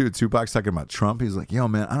interview too? Tupac's talking about Trump. He's like, "Yo,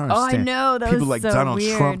 man, I don't understand. Oh, I know. That people was like so Donald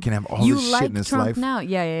weird. Trump can have all this shit in his Trump life now.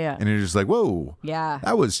 Yeah. And you're just like, whoa, yeah,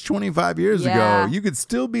 that was 25 years ago. You could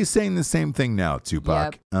still be saying the same thing now,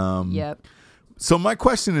 Tupac. Yep. So my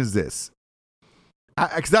question is this: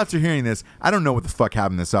 because after hearing this, I don't know what the fuck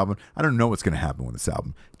happened to this album. I don't know what's going to happen with this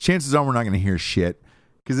album. Chances are we're not going to hear shit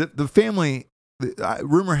because the family.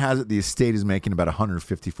 Rumor has it the estate is making about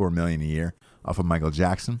 $154 million a year off of Michael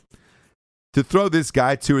Jackson. To throw this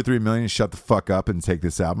guy $2 or $3 million and shut the fuck up and take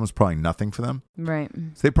this album is probably nothing for them. Right.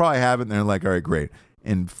 So they probably have it and they're like, all right, great.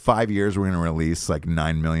 In 5 years, we're going to release like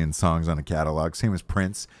 9 million songs on a catalog. Same as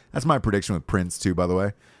Prince. That's my prediction with Prince too, by the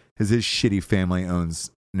way. His shitty family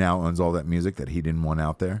now owns all that music that he didn't want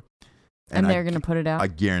out there. And they're going to put it out? I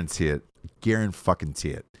guarantee it. Guarantee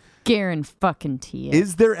it. Guarantee it.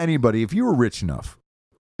 Is there anybody, if you were rich enough,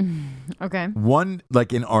 okay, one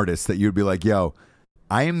like an artist that you'd be like, yo,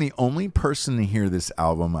 I am the only person to hear this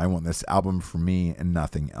album. I want this album for me and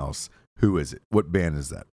nothing else. Who is it? What band is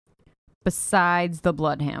that? Besides the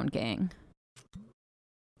Bloodhound Gang.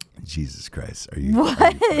 Jesus Christ. Are you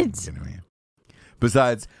kidding me?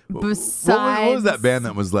 Besides what was that band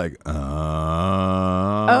that was like,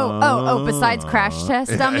 besides Crash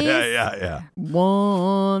Test Dummies? Yeah.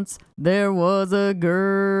 Once there was a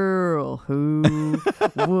girl who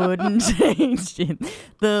wouldn't change in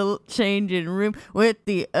the changing room with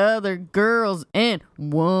the other girls and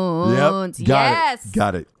once. Yep,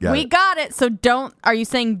 got it. We got it. So are you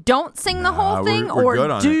saying don't sing the whole thing we're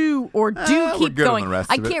or do keep going?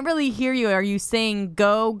 I can't really hear you. Are you saying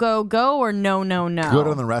go, go, go or no? Good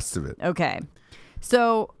on the rest of it. Okay.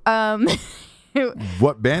 So,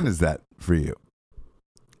 what band is that for you?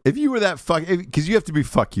 If you were that because you have to be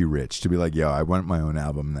fuck you rich to be like, yo, I want my own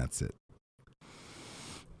album and that's it.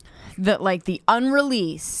 The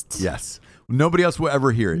unreleased. Yes. Nobody else will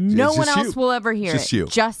ever hear it. No one else will ever hear just it. You.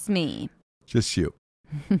 Just me. Just you.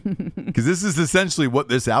 Because this is essentially what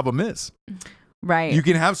this album is. Right. You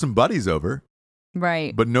can have some buddies over.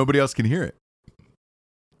 Right. But nobody else can hear it.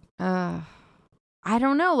 I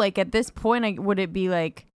don't know. Like at this point, would it be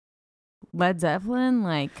like Led Zeppelin?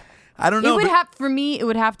 Like I don't know. For me, it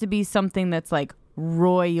would have to be something that's like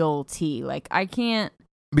royalty. Like I can't.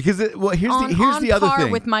 Because here's the other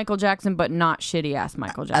thing with Michael Jackson, but not shitty ass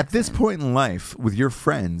Michael Jackson. At this point in life, with your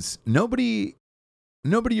friends, nobody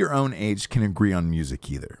your own age can agree on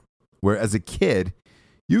music either. Where as a kid,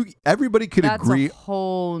 everybody could agree. That's a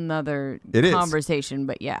whole nother conversation,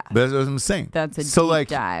 but yeah. But that's what I'm saying. That's a deep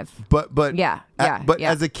dive. But yeah.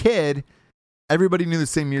 As a kid, everybody knew the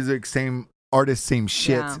same music, same artists, same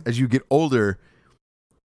shit. Yeah. As you get older,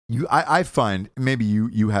 I find, maybe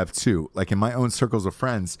you have too, like in my own circles of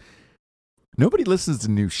friends, nobody listens to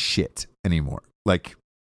new shit anymore. Like,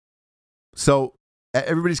 so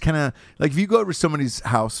everybody's kind of like, if you go over to somebody's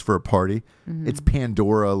house for a party, it's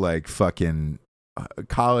Pandora, like fucking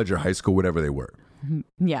college or high school, whatever they were.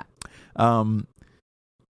 Yeah. I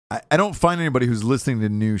don't find anybody who's listening to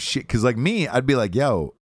new shit. Cause like me, I'd be like,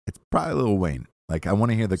 yo, it's probably Lil Wayne. Like I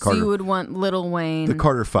want to hear the Carter. So you would want Lil Wayne. The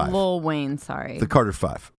Carter 5. Lil Wayne, sorry. The Carter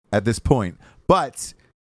 5 at this point. But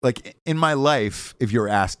like in my life, if you're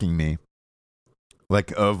asking me,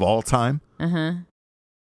 like of all time, I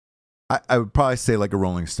would probably say like a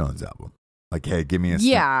Rolling Stones album. Like, hey, give me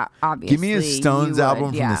obviously. Give me a Stones album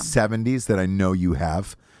from the 70s that I know you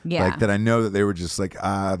have. Yeah. Like that I know that they were just like,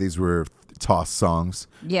 these were toss songs.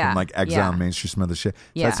 Yeah. From like Exile and Main Street, some other shit. So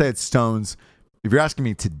Yeah. I'd say it's Stones. If you're asking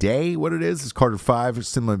me today what it is, it's Carter 5,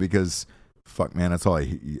 simply because, fuck, man, that's all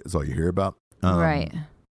you hear about. Right.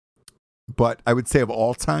 But I would say of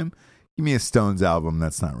all time, give me a Stones album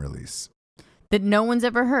that's not released. That no one's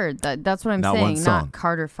ever heard. That's what I'm Not one saying. song. Not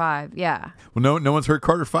Carter 5. Yeah. Well, no one's heard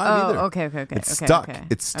Carter 5 either. Okay. It's okay, stuck. okay.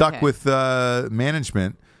 It's stuck Okay. with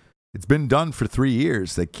management. It's been done for 3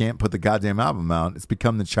 years. They can't put the goddamn album out. It's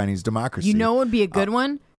become the Chinese democracy. You know what would be a good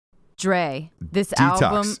one? Dre. This Detox.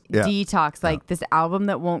 album, Yeah. Detox. Like this album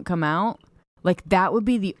that won't come out. Like that would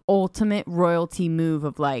be the ultimate royalty move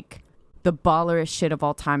of like the ballerest shit of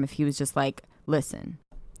all time if he was just like, listen,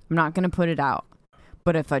 I'm not going to put it out.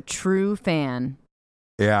 But if a true fan,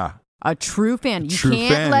 you True can't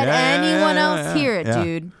fan. let Yeah, anyone yeah, else yeah, hear it, yeah.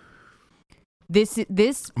 dude.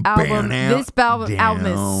 This album is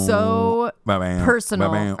so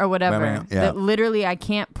personal or whatever that literally I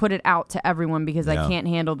can't put it out to everyone because I can't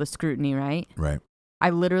handle the scrutiny, right? Right. I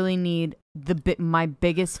literally need my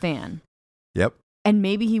biggest fan. Yep. And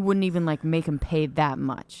maybe he wouldn't even like make him pay that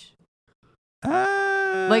much.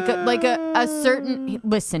 Like a certain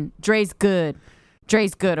listen, Dre's good,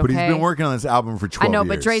 okay? But he's been working on this album for 12 years. I know,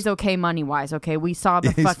 but Dre's okay money-wise, okay? We saw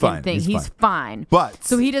the He's fucking fine. thing. He's fine. But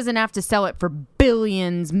so he doesn't have to sell it for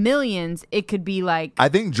billions, millions. It could be like I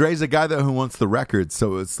think Dre's a guy though who wants the record,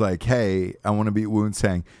 so it's like, hey, I want to beat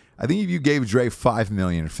Wu-Tang. I think if you gave Dre $5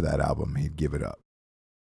 million for that album, he'd give it up.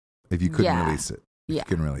 If you couldn't release it. If you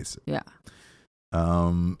couldn't release it. Yeah.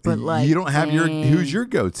 But like, you don't have who's your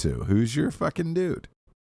go-to? Who's your fucking dude?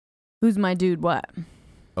 Who's my dude what?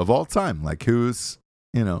 Of all time. Like who's,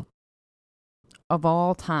 of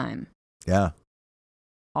all time. Yeah.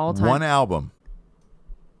 All time. One album.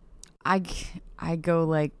 I go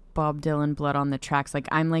like Bob Dylan, Blood on the Tracks. Like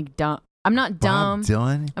I'm like dumb. I'm not dumb. Bob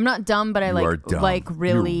Dylan? I'm not dumb, but I like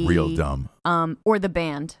really You're real dumb. Or the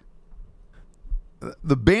band.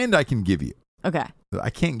 The band I can give you. Okay. I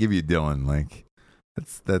can't give you Dylan. Like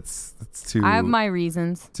that's too. I have my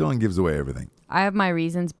reasons. Dylan gives away everything. I have my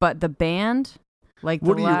reasons, but the band, like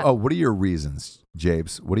what are your reasons,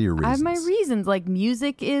 Jabes? What are your reasons? I have my reasons. Like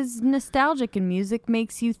music is nostalgic, and music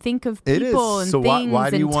makes you think of people and so things why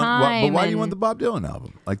do you and want? time. Why do you want the Bob Dylan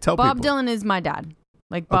album? Like tell Bob people. Dylan is my dad.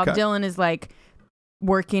 Like Bob Okay. Dylan is like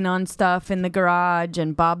working on stuff in the garage,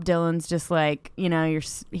 and Bob Dylan's just like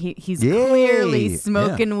he's clearly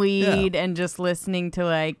smoking weed and just listening to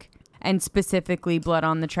like. And specifically Blood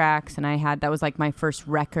on the Tracks, and that was like my first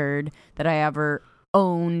record that I ever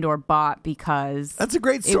owned or bought because that's a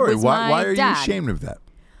great story. Why are you ashamed of that?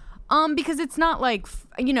 Because it's not like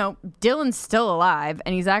Dylan's still alive,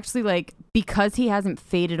 and he's actually like because he hasn't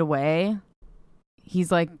faded away.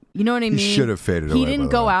 He's like, you know what I mean? He should have faded away. He didn't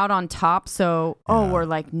go out on top, so or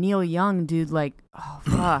like Neil Young, dude, like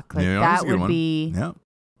fuck, like that would be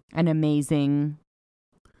an amazing.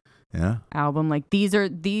 Yeah. Album. Like these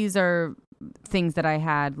are things that I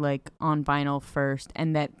had like on vinyl first,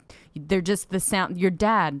 and that they're just the sound. Your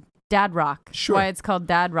dad rock. Sure. Why it's called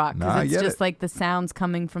dad rock because it's just it. like the sounds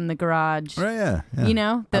coming from the garage. Right. Yeah.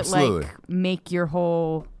 That Absolutely. like make your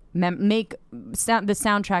whole the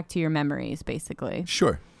soundtrack to your memories, basically.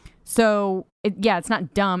 Sure. So it's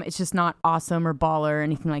not dumb. It's just not awesome or baller or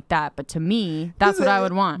anything like that. But to me, that's what I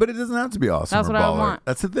would want. But it doesn't have to be awesome. That's or what baller. I would want.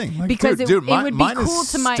 That's the thing. Like, because dude, it would be mine cool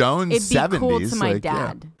is to my Stone it'd be 70s, cool to my like,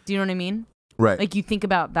 dad. Do you know what I mean? Right. Like you think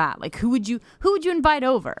about that. Like who would you invite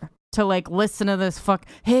over to like listen to this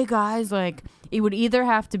hey guys, like it would either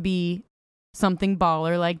have to be something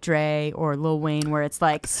baller like Dre or Lil Wayne where it's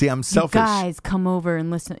like see, I'm selfish. You guys come over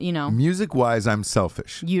and listen, Music wise, I'm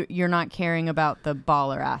selfish. You're not caring about the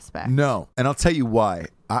baller aspect. No. And I'll tell you why.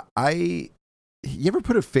 You ever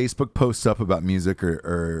put a Facebook post up about music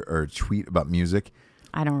or tweet about music?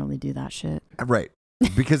 I don't really do that shit. Right.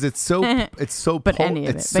 Because it's so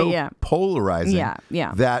polarizing.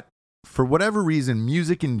 Yeah. That for whatever reason,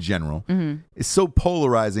 music in general is so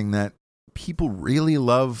polarizing that people really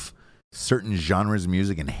love certain genres of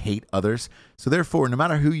music and hate others. So therefore, no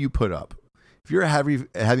matter who you put up, if you're a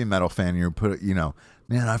heavy metal fan, you're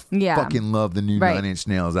man, I fucking love the new Nine Inch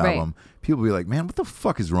Nails album. People be like, man, what the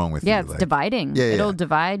fuck is wrong with you? Yeah, it's like, dividing. Yeah, it'll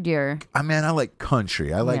divide your. I like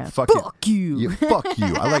country. I like fucking. Fuck you. Yeah, fuck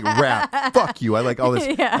you. I like rap. Fuck you. I like all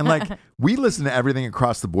this. Yeah. And like, we listen to everything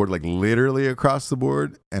across the board, like literally across the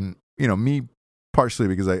board. And me partially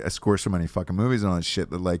because I score so many fucking movies and all that shit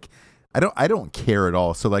that like, I don't care at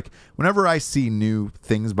all. So like, whenever I see new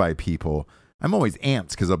things by people, I'm always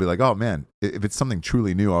amped because I'll be like, oh man, if it's something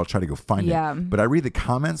truly new, I'll try to go find it. But I read the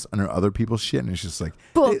comments under other people's shit, and it's just like,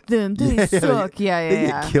 fuck them, they suck. They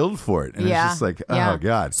get killed for it, and it's just like, oh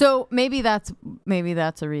god. So maybe that's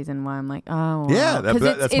a reason why I'm like, oh, yeah,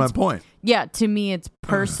 that's my point. Yeah, to me, it's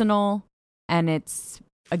personal, and it's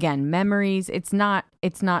again memories. It's not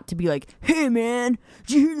to be like, hey man,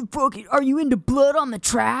 did you hear the fucking? Are you into Blood on the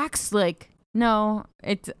Tracks? Like, no,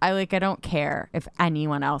 I don't care if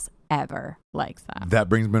anyone else ever likes that. That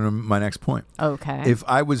brings me to my next point. Okay. If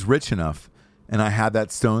I was rich enough and I had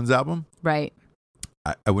that Stones album, right,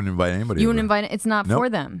 I wouldn't invite anybody. You wouldn't invite it. It's not for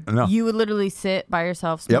them. No. You would literally sit by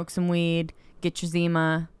yourself, smoke some weed, get your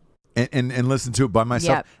Zima, and listen to it by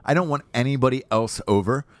myself. Yep. I don't want anybody else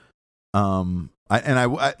over.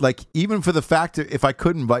 I like, even for the fact that if I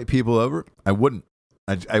could invite people over, I wouldn't.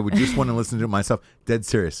 I would just want to listen to it myself. Dead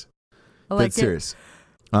serious. Dead serious.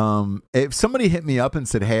 If somebody hit me up and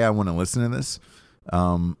said, hey, I want to listen to this,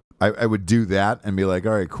 I would do that and be like,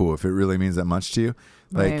 all right, cool. If it really means that much to you.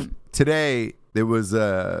 Like today, there was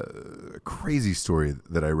a crazy story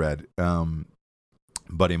that I read.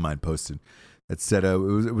 Buddy of mine posted that said it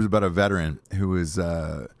was about a veteran who was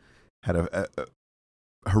had a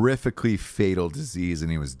horrifically fatal disease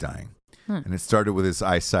and he was dying. And it started with his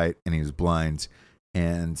eyesight and he was blind.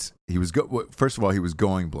 And he was first of all, he was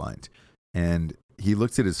going blind. And he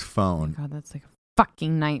looked at his phone. God, that's like a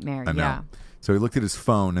fucking nightmare. I know. Yeah. So he looked at his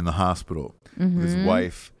phone in the hospital with his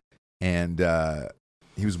wife, and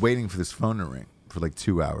he was waiting for this phone to ring for like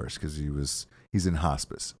 2 hours because he's in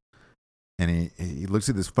hospice. And he looks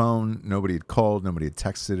at his phone. Nobody had called. Nobody had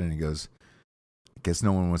texted. And he goes, I guess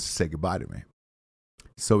no one wants to say goodbye to me.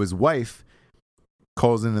 So his wife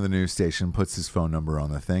calls into the news station, puts his phone number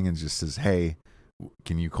on the thing, and just says, hey,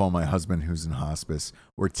 can you call my husband who's in hospice,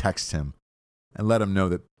 or text him and let him know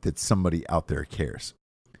that somebody out there cares.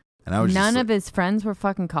 And I was none of his friends were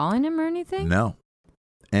fucking calling him or anything? No.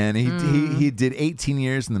 And he did 18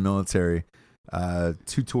 years in the military, 2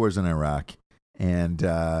 tours in Iraq. And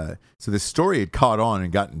so this story had caught on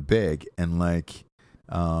and gotten big. And like,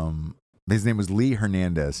 his name was Lee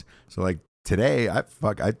Hernandez. So like today, I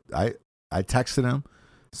texted him,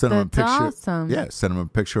 sent him a picture. Awesome. Yeah, sent him a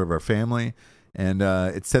picture of our family. And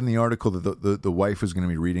it said in the article that the wife was going to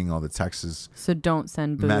be reading all the texts. So don't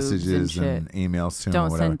send boobs messages and emails to him.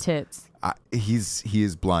 Don't send tits. He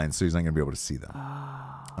is blind, so he's not going to be able to see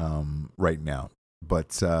them right now.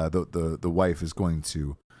 But the wife is going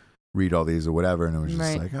to read all these or whatever, and it was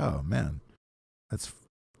just like, oh man, that's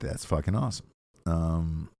fucking awesome.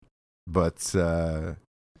 But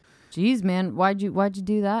geez, man, why'd you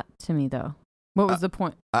do that to me though? What was the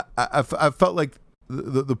point? I felt like.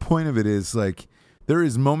 The point of it is like there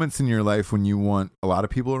is moments in your life when you want a lot of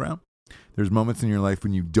people around. There's moments in your life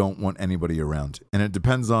when you don't want anybody around. And it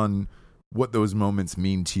depends on what those moments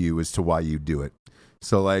mean to you as to why you do it.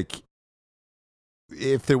 So like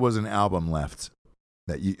if there was an album left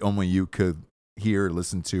that only you could hear,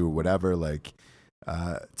 listen to, or whatever, like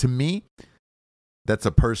to me, that's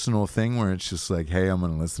a personal thing where it's just like, hey, I'm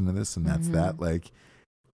going to listen to this and that's that. Like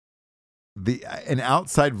an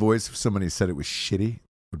outside voice, if somebody said it was shitty,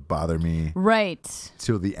 would bother me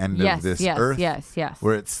till the end of this earth. Yes.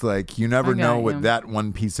 Where it's like you never know what that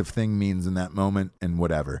one piece of thing means in that moment and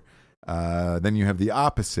whatever. Then you have the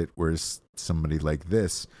opposite, where it's somebody like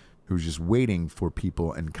this who's just waiting for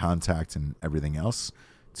people and contact and everything else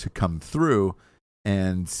to come through,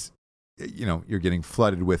 and you're getting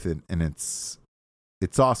flooded with it, and it's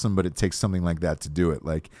awesome, but it takes something like that to do it.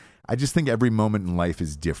 Like I just think every moment in life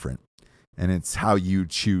is different. And it's how you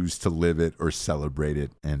choose to live it or celebrate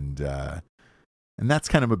it, and that's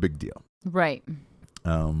kind of a big deal, right?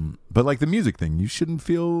 But like the music thing, you shouldn't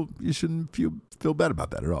feel bad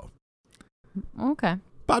about that at all. Okay.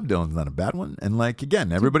 Bob Dylan's not a bad one, and like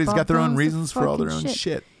again, everybody's got their own reasons for all their own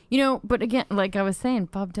shit. But again, like I was saying,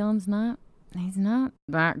 Bob Dylan's he's not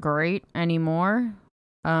that great anymore.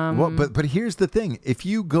 But here's the thing: if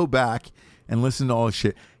you go back and listen to all his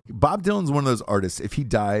shit, Bob Dylan's one of those artists. If he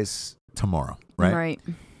dies tomorrow, right?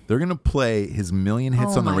 They're gonna play his million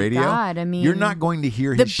hits on the radio. God, I mean, you're not going to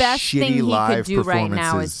hear the his best shitty thing he live could do right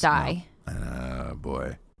performances. now is die. Oh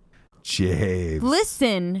boy, James.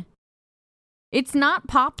 Listen, it's not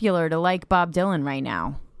popular to like Bob Dylan right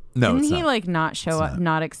now. No, didn't he like not show up,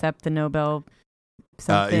 not accept the Nobel?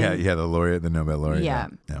 Something? Yeah, the Nobel laureate. Yeah.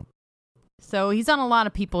 So he's on a lot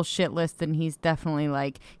of people's shit list, and he's definitely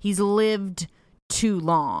like he's lived too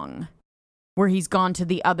long. Where he's gone to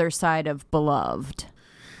the other side of beloved,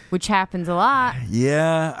 which happens a lot.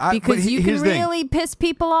 Yeah. Because you can really piss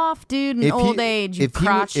people off, dude, in old age, you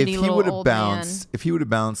crotchety little old man. If he would have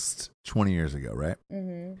bounced 20 years ago, right?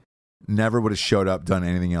 Mm-hmm. Never would have showed up, done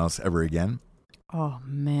anything else ever again. Oh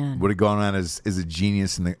man. Would have gone on as a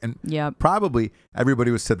genius, and probably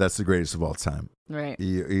everybody would have said that's the greatest of all time. Right.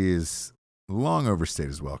 He is long overstayed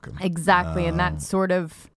his welcome. Exactly, and that sort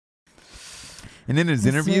of. And in his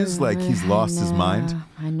interviews, like he's lost his mind.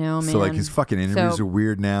 I know, man. So like his fucking interviews are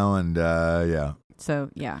weird now, and yeah. So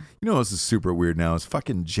yeah. You know what's super weird now is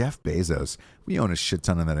fucking Jeff Bezos. We own a shit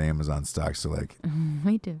ton of that Amazon stock, so like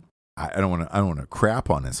we do. I don't want to crap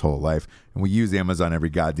on his whole life, and we use Amazon every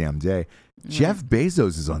goddamn day. Jeff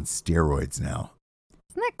Bezos is on steroids now.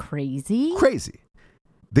 Isn't that crazy? Crazy.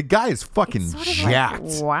 The guy is fucking jacked.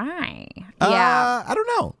 Like, why? Yeah. I don't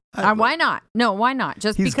know. Why not? No, why not?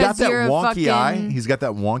 Just he's because got that you're wonky fucking... eye. He's got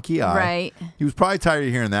that wonky eye. Right. He was probably tired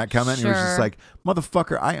of hearing that comment. Sure. He was just like,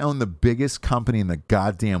 motherfucker, I own the biggest company in the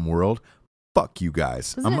goddamn world. Fuck you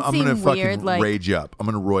guys. I'm going to fucking rage up. I'm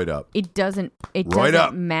going to roid up. It doesn't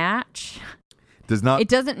match. Does not. It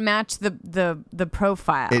doesn't match the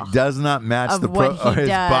profile. It does not match of his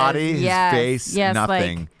body, his face,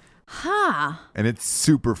 nothing. Like, and it's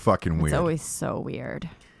super fucking weird. It's always so weird.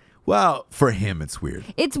 Well, for him, it's weird.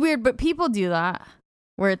 It's weird, but people do that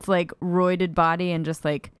where it's like roided body and just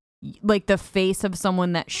like the face of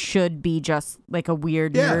someone that should be just like a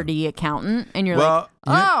weird nerdy accountant, and you're like,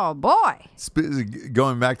 oh boy.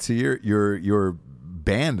 Going back to your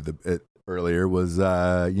band earlier was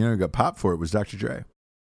who got popped for it was Dr. Dre.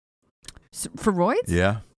 For roids?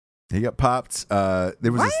 Yeah, he got popped.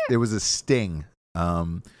 There was a sting.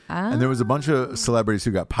 And there was a bunch of celebrities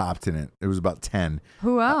who got popped in it. It was about 10.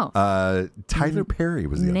 Who else? Tyler Perry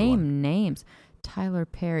was the other one. Names. Tyler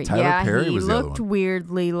Perry. Perry he was the other looked one.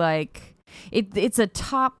 weirdly like it's a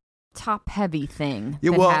top heavy thing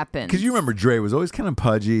that happens. Because you remember Dre was always kind of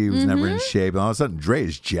pudgy. He was never in shape. And all of a sudden, Dre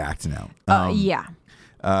is jacked now.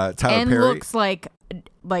 Tyler Perry looks like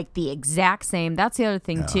the exact same. That's the other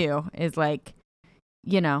thing too. Is like,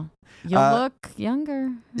 you look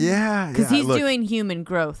younger. Yeah. Because he's doing human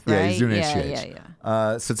growth, right? Yeah, he's doing HGH.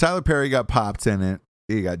 Yeah. So Tyler Perry got popped in it.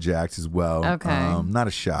 He got jacked as well. Okay. Not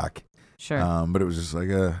a shock. Sure. But it was just like,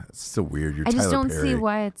 it's still weird. You're I just Tyler don't Perry. see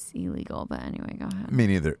why it's illegal. But anyway, go ahead. Me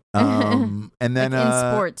neither. And then like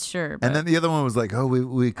in sports, sure. But... And then the other one was like,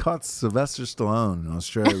 we caught Sylvester Stallone in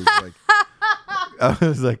Australia. It was like, I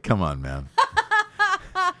was like, come on, man.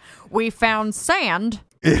 We found sand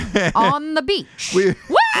on the beach.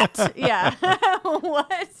 What? Yeah.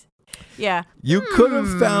 What? Yeah. You could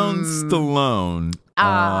have found Stallone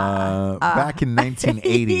back in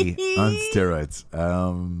 1980 on steroids.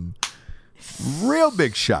 Real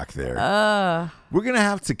big shock there. We're going to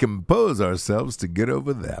have to compose ourselves to get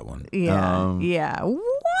over that one. Yeah. What?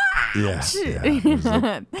 Yeah.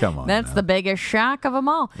 Like, come on. That's the biggest shock of them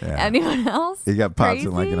all. Yeah. Anyone else? You got popped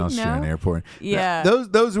in like an Australian airport. Yeah.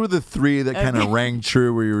 Those were the three that kind of rang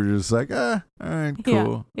true where you were just like, all right,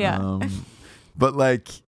 cool. Yeah. But like,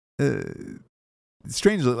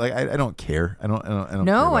 strangely, like I don't care. I don't.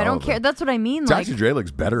 No, I don't care. That's what I mean. Dr. Dre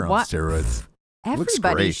looks better on steroids.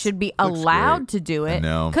 Everybody should be allowed to do it.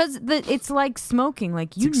 Because it's like smoking.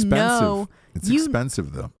 Like it's expensive. It's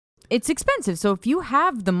expensive though. It's expensive. So if you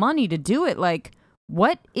have the money to do it, like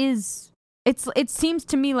it seems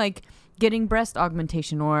to me like getting breast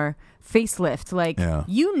augmentation or facelift. Like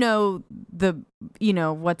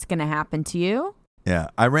what's going to happen to you. Yeah.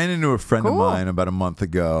 I ran into a friend of mine about a month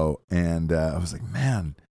ago, and I was like,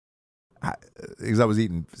 man, because I was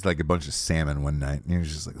eating like a bunch of salmon one night, and he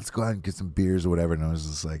was just like, let's go out and get some beers or whatever. And I was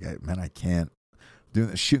just like, man, I can't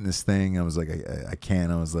shooting this thing. I was like, I can't.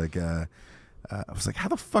 I was like, how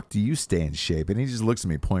the fuck do you stay in shape? And he just looks at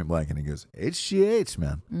me point blank and he goes, HGH,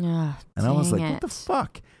 man. And I was like, what the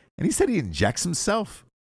fuck? And he said he injects himself.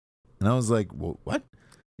 And I was like, well, what?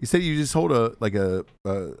 He said you just hold a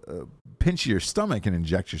pinch of your stomach and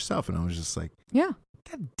inject yourself. And I was just like, yeah.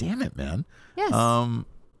 God damn it, man. Yes.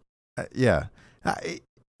 Yeah.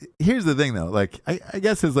 Here's the thing, though. Like, I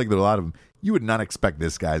guess there's like a lot of them. You would not expect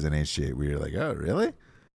this guy's in HGH where you're like, oh, really?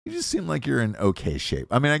 You just seem like you're in okay shape.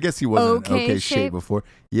 I mean, I guess he wasn't in okay shape before.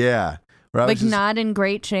 Yeah. Like not in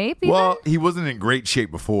great shape even? Well, he wasn't in great shape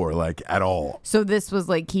before, like at all. So this was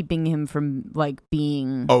like keeping him from like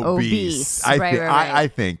being obese. I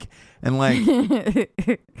think. And like,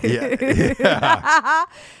 yeah.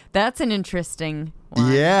 That's an interesting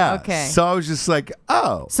one. Yeah. Okay. So I was just like,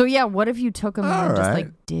 oh. So yeah, what if you took him and just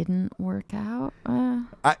like didn't work out?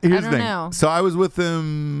 Here's the thing. Know. So I was with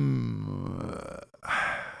him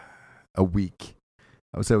a week.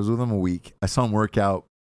 I would say I was with him a week. I saw him work out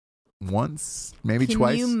once, maybe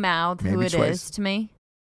twice. Can you mouth maybe who it twice. is to me?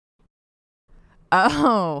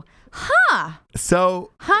 Oh. Huh. So.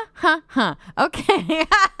 Huh. Okay.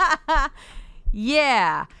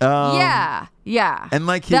 Yeah. And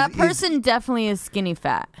like that person definitely is skinny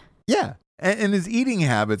fat. Yeah. And his eating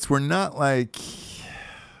habits were not like,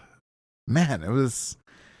 man, it was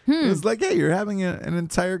like, hey, you're having an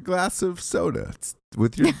entire glass of soda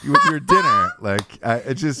with your dinner. Like,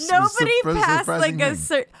 it just nobody passed like a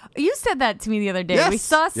certain. You said that to me the other day. Yes, we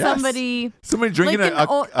saw somebody drinking like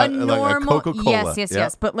a normal like a Coca-Cola.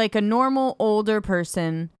 Yes, but like a normal older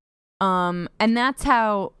person. And that's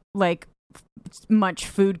how like much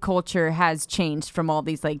food culture has changed from all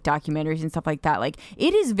these like documentaries and stuff like that. Like,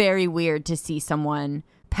 it is very weird to see someone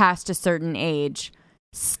past a certain age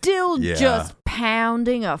still just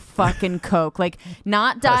pounding a fucking Coke, like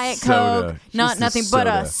not Diet Coke, not nothing but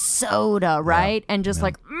a soda, right? And just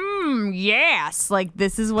like, yes, like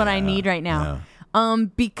this is what I need right now.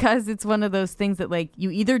 Because it's one of those things that like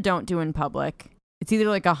you either don't do in public. It's either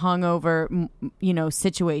like a hungover,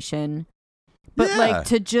 situation, but like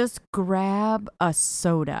to just grab a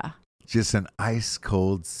soda. Just an ice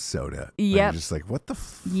cold soda. Yeah. You're just like, what the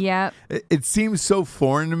Yep. It seems so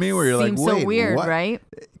foreign to me where you're Seems like, wait, so weird, what? Right?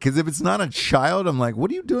 Because if it's not a child, I'm like,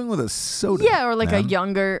 what are you doing with a soda? Yeah, or like man? a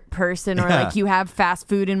younger person, or like you have fast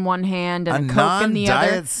food in one hand and a Coke in the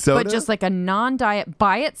other. Soda? But just like a non-diet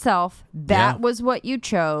by itself, that was what you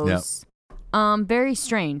chose. Very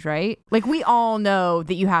strange, right? Like, we all know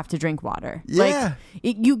that you have to drink water. Yeah.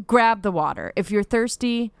 Like, you grab the water. If you're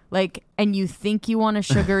thirsty, like, and you think you want a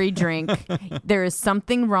sugary drink, there is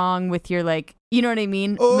something wrong with your, like, you know what I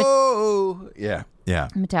mean? Yeah.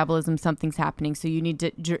 Metabolism, something's happening. So you need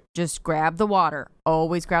to just grab the water.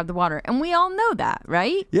 Always grab the water. And we all know that,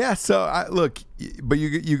 right? Yeah. So, look, but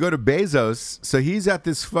you go to Bezos. So he's at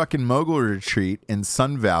this fucking mogul retreat in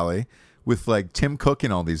Sun Valley with like Tim Cook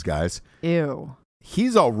and all these guys. Ew.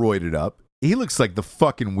 He's all roided up. He looks like the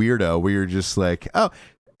fucking weirdo where you're just like, oh,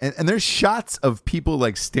 and there's shots of people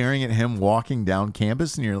like staring at him walking down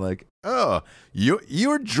campus, and you're like, oh,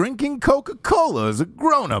 you're drinking Coca-Cola as a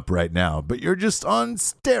grown-up right now, but you're just on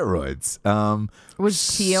steroids.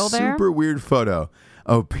 Was Thiel there? Super weird photo.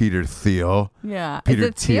 Oh, Peter Thiel. Yeah. Peter Is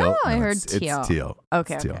it Thiel? No, I heard it's Thiel. Thiel.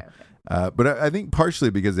 Okay, it's Thiel. okay. But I think partially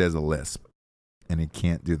because he has a lisp, and he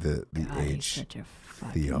can't do the God, H. he's such a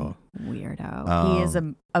Theo. Weirdo. He is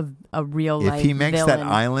a real life. If he makes villain. that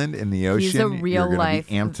island in the ocean, he's a real you're life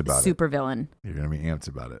be amped about super villain. You're gonna be amped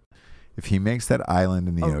about it. If he makes that island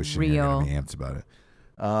in the ocean, you're gonna be amped about it.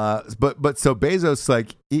 But so Bezos,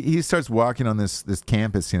 like he starts walking on this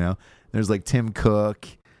campus, There's like Tim Cook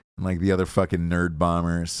and like the other fucking nerd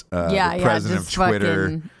bombers. The president of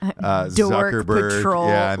Twitter, Zuckerberg. Patrol,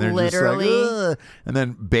 and they're literally. just like, ugh. And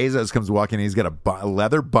then Bezos comes walking. He's got a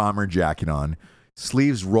leather bomber jacket on,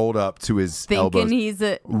 sleeves rolled up to his elbows. Thinking he's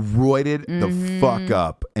roided the fuck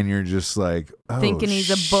up, and you're just like, oh, thinking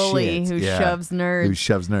he's a bully who shoves nerds. Who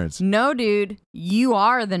shoves nerds? No, dude, you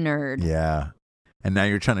are the nerd. Yeah. And now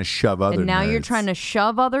you're trying to shove other nerds. And now you're trying to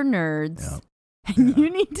shove other nerds. Yeah. And you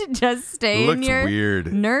need to just stay in your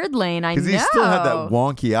nerd lane. I know. Because he still had that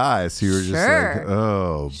wonky eye, so you were just like,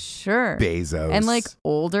 oh, Bezos. And like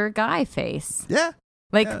older guy face. Yeah.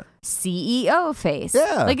 Like CEO face.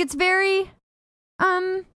 Yeah. Like it's very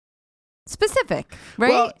specific, right?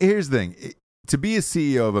 Well, here's the thing. To be a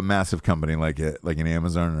CEO of a massive company like an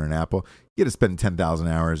Amazon or an Apple, you got to spend 10,000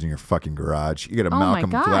 hours in your fucking garage. You got to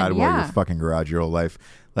Malcolm Gladwell your fucking garage your whole life.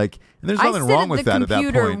 Like, and there's nothing wrong with that at that point.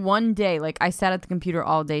 I sat at the computer one day. Like, I sat at the computer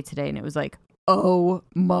all day today, and it was like, oh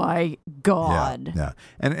my God. Yeah.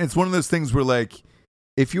 And it's one of those things where, like,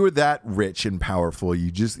 if you were that rich and powerful,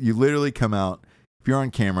 you literally come out, if you're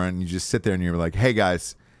on camera and you just sit there and you're like, hey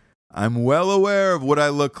guys, I'm well aware of what I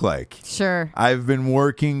look like. Sure. I've been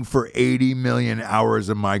working for 80 million hours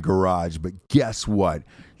in my garage, but guess what?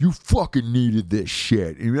 You fucking needed this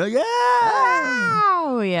shit. And you're like,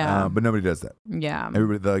 oh yeah. But nobody does that. Yeah.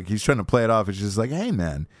 Everybody, like, he's trying to play it off. It's just like, hey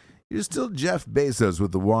man, you're still Jeff Bezos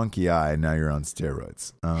with the wonky eye, and now you're on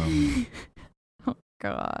steroids. Oh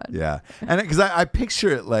God. Yeah, and because I picture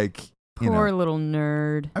it like poor little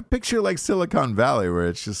nerd. I picture like Silicon Valley, where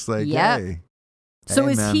it's just like, hey. So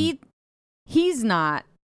hey, is man. He's not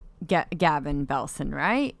Gavin Belson,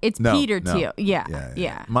 right? It's Peter Thiel.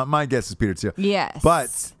 Yeah. My guess is Peter Thiel. Yes.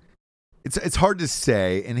 But it's hard to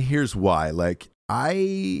say, and here's why. Like,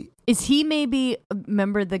 is he maybe,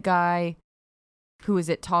 remember the guy who is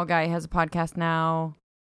it? Tall guy has a podcast now.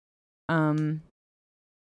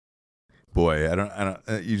 Boy, I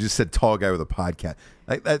don't. You just said tall guy with a podcast.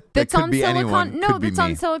 Like that. That's could on be Silicon. anyone. No, could that's be on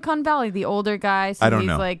me. Silicon Valley. The older guy. So I don't he's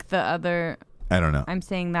know. like the other. I don't know. I'm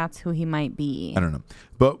saying that's who he might be. I don't know.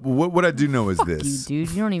 But what I do know is this. You,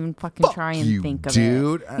 dude. You don't even fucking try and think of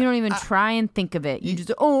dude. it. You don't even try and think of it. You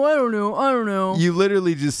just, I don't know. You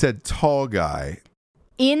literally just said tall guy.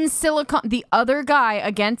 In Silicon, the other guy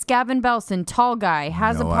against Gavin Belson, tall guy,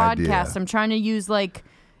 has a podcast. Idea. I'm trying to use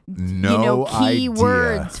No key idea.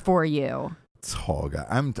 words for you. Tall guy.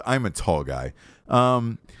 I'm a tall guy.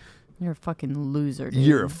 You're a fucking loser, dude.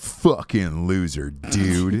 You're a fucking loser,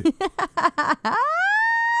 dude.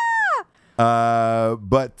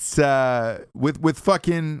 But with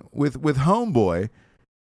Homeboy,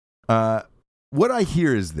 what I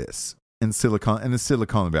hear is this in the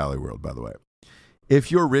Silicon Valley world, by the way. If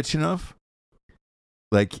you're rich enough,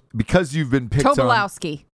 like because you've been picked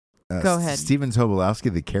Tobolowsky. Go ahead. Stephen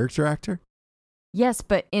Tobolowsky, the character actor? Yes,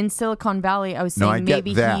 but in Silicon Valley, I was saying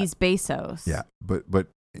maybe he's Bezos. Yeah, but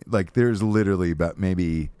like there's literally about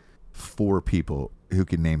maybe 4 people who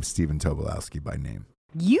can name Stephen Tobolowsky by name.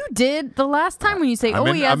 You did the last time when you say,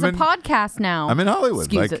 he has a podcast now. I'm in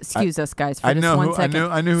Hollywood. Excuse us, guys, for just 1 second.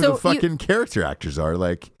 I knew who the fucking character actors are.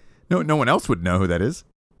 Like, no one else would know who that is.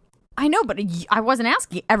 I know, but I wasn't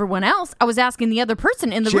asking everyone else. I was asking the other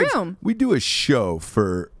person in the room. We do a show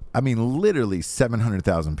for, literally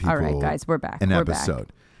 700,000 people. All right, guys, we're back. An episode.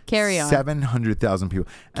 Back. Carry on. 700,000 people.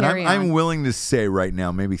 And I'm willing to say right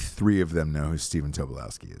now, maybe 3 of them know who Stephen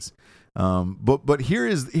Tobolowsky is. But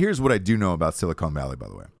here's what I do know about Silicon Valley, by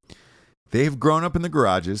the way. They've grown up in the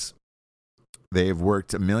garages. They've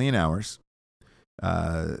worked 1 million hours.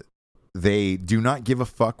 They do not give a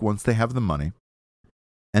fuck once they have the money.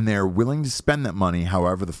 And they're willing to spend that money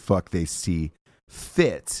however the fuck they see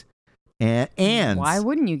fit. And why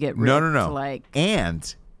wouldn't you get ripped? No.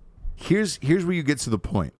 And here's where you get to the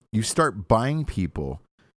point. You start buying people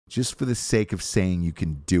just for the sake of saying you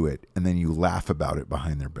can do it, and then you laugh about it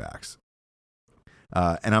behind their backs.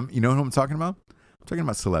 And you know who I'm talking about? I'm talking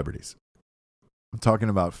about celebrities. I'm talking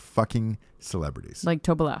about fucking celebrities. Like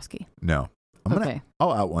Tobolowsky. No.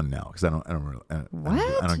 I'll out one now because I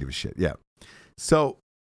don't give a shit. Yeah. So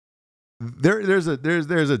there's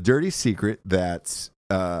a dirty secret that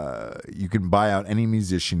you can buy out any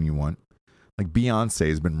musician you want. Like Beyonce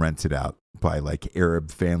has been rented out by like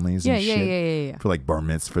Arab families and shit for like bar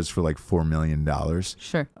mitzvahs for like $4 million.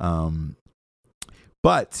 Sure.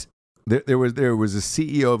 But there was a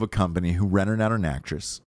CEO of a company who rented out an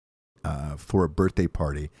actress for a birthday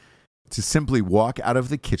party to simply walk out of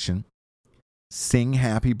the kitchen, sing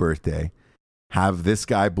happy birthday, have this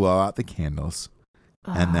guy blow out the candles,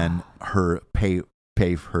 and then her pay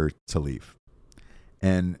her to leave.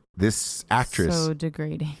 And this actress, so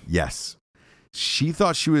degrading. Yes, she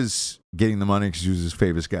thought she was getting the money because she was his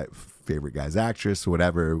favorite guy's actress, or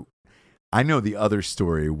whatever. I know the other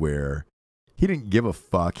story where he didn't give a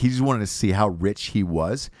fuck. He just wanted to see how rich he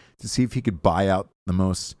was to see if he could buy out the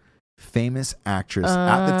most famous actress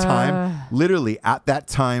at the time, literally at that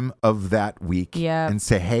time of that week, and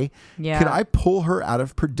say, hey, could I pull her out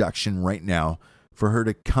of production right now for her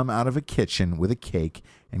to come out of a kitchen with a cake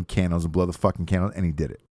and candles and blow the fucking candles? And he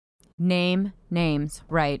did it. Name names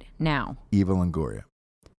right now. Eva Longoria.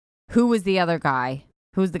 Who was the other guy?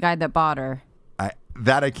 Who was the guy that bought her?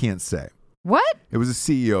 That I can't say. What? It was a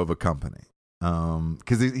CEO of a company.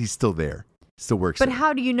 Because he's still there. Still works there. But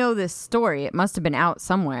how do you know this story? It must have been out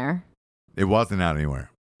somewhere. It wasn't out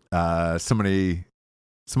anywhere. Somebody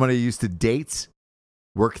used to date,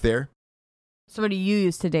 work there. Somebody you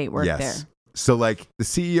used to date work there. So like the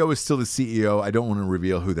CEO is still the CEO. I don't want to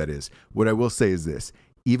reveal who that is. What I will say is this.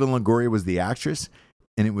 Eva Longoria was the actress,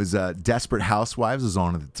 and it was Desperate Housewives was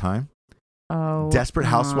on at the time. Oh, Desperate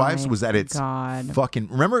Housewives was at its fucking...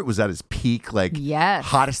 Remember, it was at its peak, like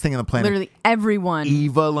hottest thing on the planet. Literally everyone.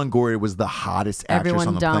 Eva Longoria was the hottest actress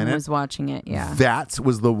on the planet. Everyone dumb was watching it, yeah. That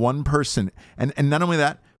was the one person. And not only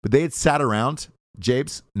that, but they had sat around,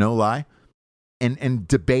 Jabes, no lie, and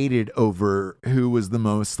debated over who was the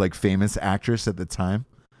most like famous actress at the time.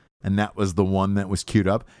 And that was the one that was queued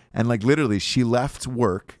up. And like literally, she left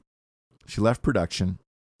work. She left production.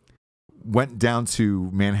 Went down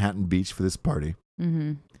to Manhattan Beach for this party,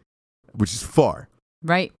 which is far.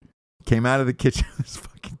 Right. Came out of the kitchen with this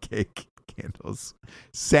fucking cake, candles,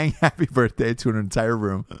 sang happy birthday to an entire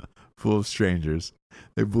room full of strangers.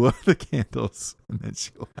 They blew out the candles, and then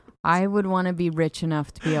she left. I would want to be rich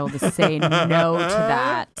enough to be able to say no to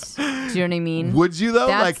that. Do you know what I mean? Would you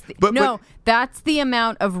though? That's the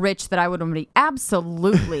amount of rich that I would want to be.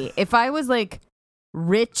 Absolutely. If I was like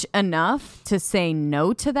rich enough to say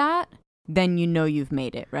no to that, then you know you've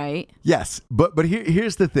made it, right? Yes, but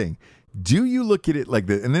here's the thing. Do you look at it like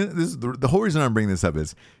this? And this is the whole reason I'm bringing this up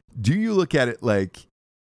is, do you look at it like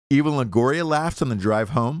Eva Longoria laughed on the drive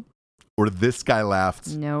home, or this guy laughed?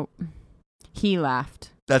 Nope. He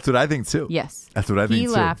laughed. That's what I think too. Yes. That's what I think too. He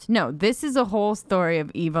laughed. No, this is a whole story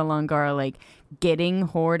of Eva Longoria like getting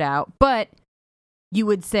whored out. But you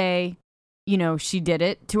would say, you know, she did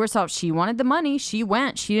it to herself. She wanted the money. She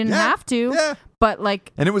went. She didn't have to. Yeah. But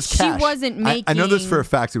like, and it was cash. She wasn't making. I know this for a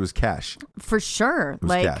fact. It was cash. For sure. It was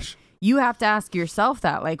like, cash. You have to ask yourself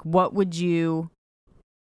that. Like, what would you?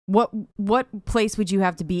 What place would you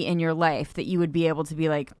have to be in your life that you would be able to be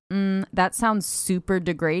like, that sounds super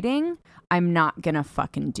degrading. I'm not gonna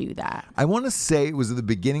fucking do that. I want to say it was at the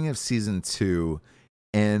beginning of season 2,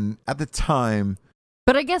 and at the time.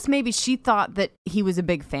 But I guess maybe she thought that he was a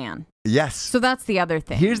big fan. Yes. So that's the other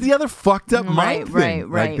thing. Here's the other fucked up mind thing.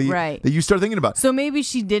 Right. That you start thinking about. So maybe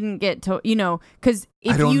she didn't get to, you know, because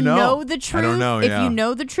if you know the truth, if you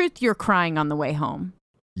know the truth, you're crying on the way home.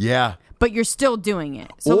 Yeah. But you're still doing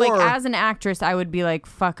it. So like as an actress, I would be like,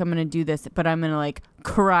 fuck, I'm going to do this, but I'm going to like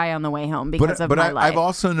cry on the way home because of my life. I've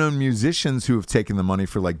also known musicians who have taken the money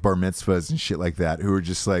for like bar mitzvahs and shit like that, who are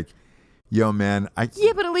just like, yo, man,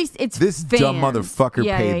 yeah, but at least it's this fans. Dumb motherfucker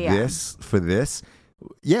paid this for this.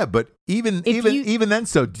 Yeah, but even then,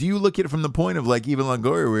 so do you look at it from the point of like Eva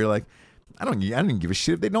Longoria, where you're like, I don't give a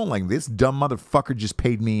shit if they don't like this dumb motherfucker just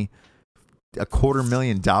paid me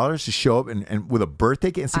 $250,000 to show up and with a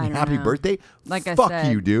birthday cake and sing happy birthday. Like I fuck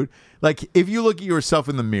said. you, dude. Like if you look at yourself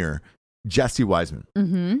in the mirror, Jesse Wiseman,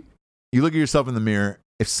 you look at yourself in the mirror.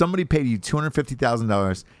 If somebody paid you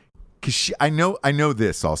 $250,000. Because I know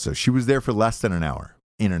this also. She was there for less than an hour,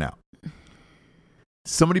 in and out.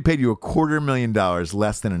 Somebody paid you $250,000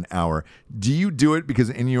 less than an hour. Do you do it because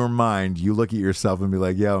in your mind you look at yourself and be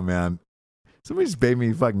like, yo, man, somebody just paid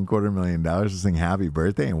me fucking $250,000 to sing happy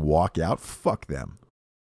birthday and walk out? Fuck them.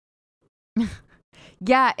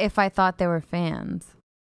 Yeah, if I thought they were fans.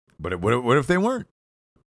 But what if they weren't?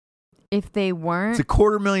 If they weren't, it's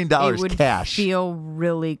 $250,000 it would cash. Feel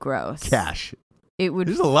really gross. Cash. It would.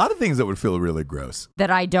 There's a lot of things that would feel really gross.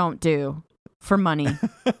 That I don't do for money.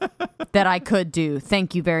 That I could do.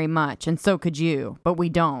 Thank you very much. And so could you. But we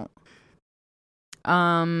don't.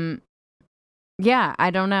 Yeah,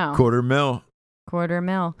 I don't know.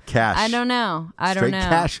 $250,000. Cash. I don't know. Straight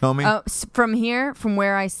cash, homie. From here, from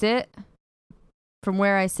where I sit,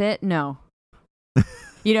 no.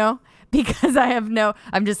 You know? Because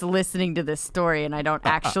I'm just listening to this story and I don't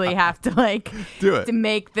actually have to like do it to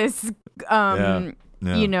make this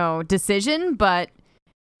you know, decision. But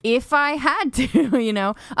if I had to, you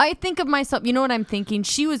know, I think of myself, you know what I'm thinking?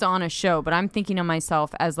 She was on a show, but I'm thinking of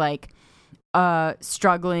myself as like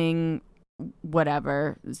struggling,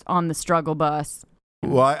 whatever, on the struggle bus.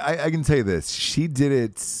 Well, I can tell you this. She did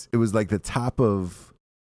it. It was like the top of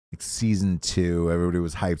like season 2. Everybody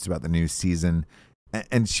was hyped about the new season.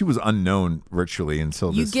 And she was unknown virtually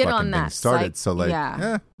until this fucking thing started. So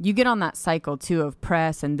like, you get on that cycle too of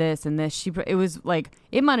press and this and this. It was like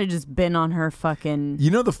it might have just been on her fucking. You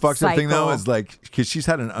know the fucked up thing though is like because she's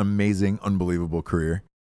had an amazing, unbelievable career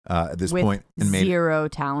at this point and made zero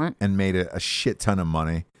talent and made a shit ton of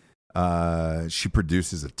money. She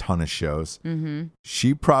produces a ton of shows. Mm-hmm.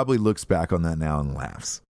 She probably looks back on that now and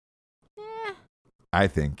laughs. I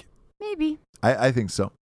think maybe. I think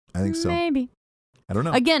so. I think so. Maybe. I don't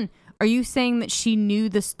know. Again, are you saying that she knew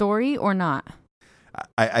the story or not?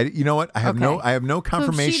 I you know what? I have no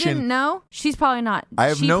confirmation. So if she didn't know, she's probably not. I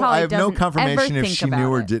have no confirmation if she knew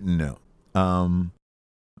or didn't know.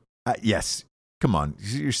 Yes. Come on.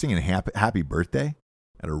 You're singing happy birthday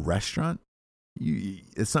at a restaurant?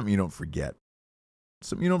 It's something you don't forget.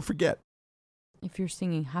 Something you don't forget. If you're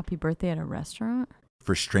singing happy birthday at a restaurant?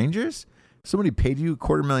 For strangers? Somebody paid you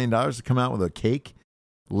 $250,000 to come out with a cake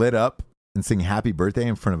lit up and sing happy birthday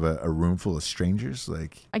in front of a room full of strangers?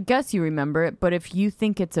 Like, I guess you remember it, but if you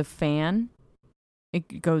think it's a fan,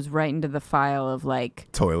 it goes right into the file of like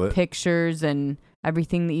toilet pictures and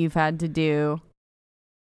everything that you've had to do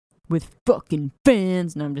with fucking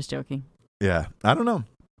fans. No, I'm just joking. Yeah, I don't know.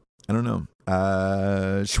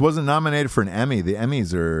 She wasn't nominated for an Emmy. The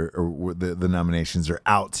Emmys or the nominations are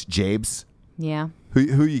out. Jabes. Yeah.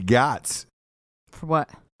 Who you got? For what?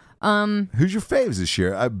 Who's your faves this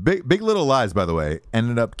year? Big Little Lies, by the way,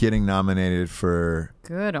 ended up getting nominated for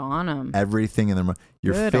good on them. Everything in their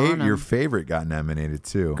your favorite got nominated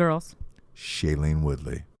too. Girls. Shailene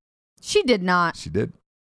Woodley. She did not. She did.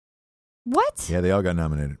 What? Yeah, they all got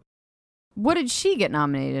nominated. What did she get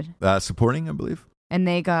nominated? Supporting, I believe. And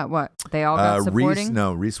they got what? They all got supporting?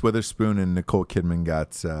 Reese Witherspoon and Nicole Kidman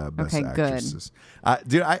got best actresses.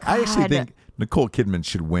 Dude, I actually think Nicole Kidman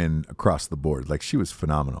should win across the board. Like, she was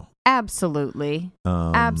phenomenal. Absolutely.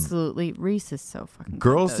 Absolutely. Reese is so fucking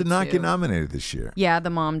Girls good, did not too. get nominated this year. Yeah, the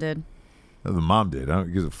mom did. The mom did. I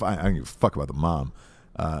don't give a fuck about the mom.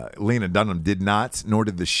 Lena Dunham did not, nor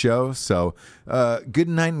did the show. So, good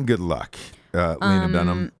night and good luck, Lena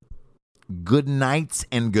Dunham. Good night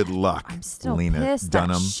and good luck, I'm still Lena pissed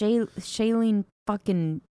Dunham. that Shailene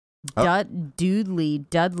fucking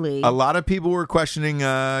Dudley. A lot of people were questioning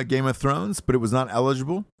Game of Thrones, but it was not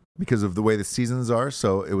eligible because of the way the seasons are.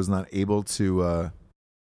 So it was not able to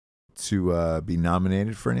be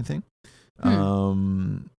nominated for anything.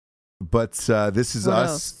 But This Is What Us.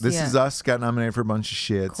 else? This Yeah. Is Us got nominated for a bunch of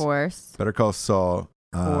shit. Of course. Better Call Saul.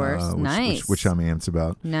 Of course. Nice. Which I'm amped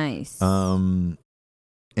about. Nice. And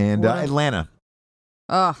What else? Atlanta.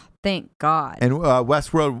 Oh, thank God. And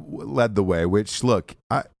Westworld led the way, which, look,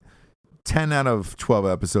 10 out of 12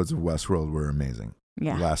 episodes of Westworld were amazing.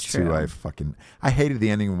 Yeah, The last true. two, I hated the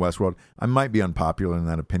ending of Westworld. I might be unpopular in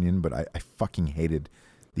that opinion, but I fucking hated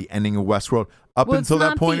the ending of Westworld. Up Well, until it's that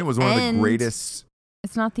not point, the it was one of the end. greatest.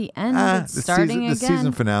 It's not the end. It's the starting season, again. the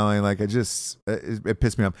season finale, it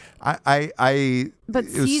pissed me off. But it was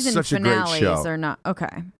season such a great finales show. are not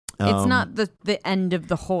okay. It's not the end of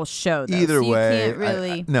the whole show. Though, Either so you way, can't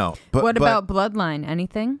really. no. But what about Bloodline?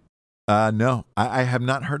 Anything? No, I have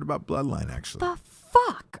not heard about Bloodline actually. The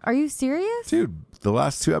fuck? Are you serious? Dude, the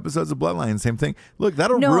last 2 episodes of Bloodline, same thing. Look,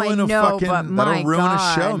 that'll No, ruin I know, but that'll my ruin a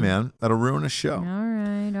show, God. man. That'll ruin a show. All right.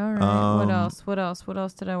 What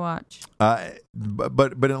else did I watch?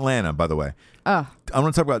 But Atlanta, by the way. Oh, I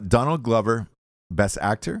want to talk about Donald Glover, Best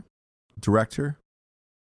Actor, Director,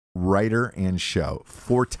 Writer, and Show.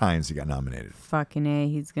 4 times he got nominated. fucking A.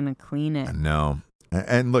 He's gonna clean it. I know.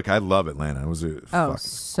 And look, I love Atlanta. It was a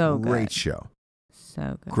so great good. show.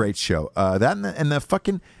 So good. Great show. That and the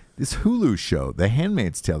fucking this Hulu show, The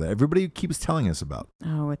Handmaid's Tale, that everybody keeps telling us about.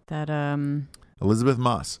 Oh, with that Elizabeth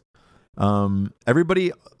Moss.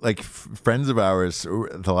 Everybody, like friends of ours,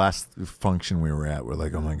 the last function we were at, were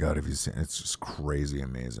like, "Oh my god, have you seen? It's just crazy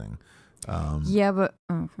amazing." Yeah, but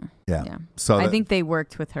Yeah. So I think they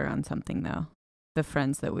worked with her on something though. The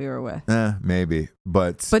friends that we were with. maybe,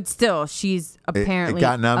 but Still, she's apparently it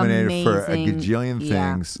got nominated amazing. for a gajillion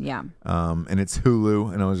things. Yeah. And it's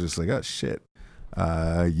Hulu, and I was just like, "Oh shit,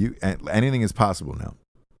 anything is possible now.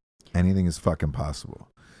 Anything is fucking possible."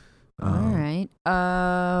 All right.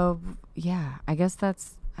 Yeah. I guess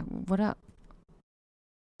that's what up.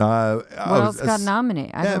 What What else got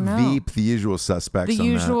nominated? I don't know. Veep, The Usual Suspects. The on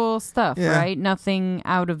usual stuff, Yeah. right? Nothing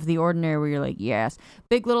out of the ordinary where you're like, yes.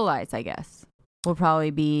 Big Little Lies, I guess, will probably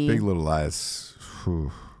be Big Little Lies.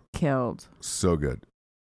 Whew. killed. So good.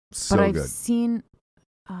 So But I've good. seen,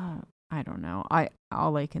 I don't know.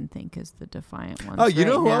 All I can think is the Defiant ones. Oh, you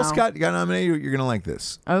know right who else now. got nominated? You're going to like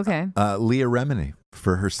this. Okay. Leah Remini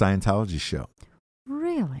for her Scientology show.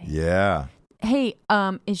 Really? Yeah. Hey,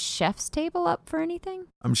 is Chef's Table up for anything?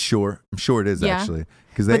 I'm sure it is Yeah. actually.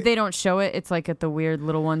 Because But they don't show it. It's like at the weird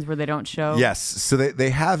little ones where they don't show. Yes. So they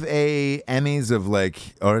have a Emmys of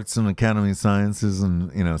like Arts and Academy Sciences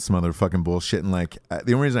and, some other fucking bullshit. And like,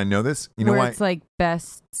 the only reason I know this, you know where why? it's like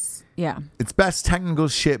best. Yeah. It's best technical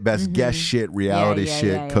shit, best guest shit, reality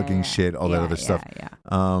shit, yeah, cooking yeah. shit, all that Yeah, other stuff. Yeah.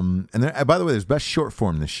 And there, by the way, there's best short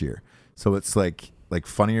form this year. So it's like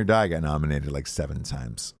Funny or Die got nominated like 7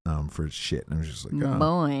 times for shit. And I was just like, oh,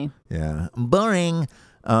 Boy. yeah, boring.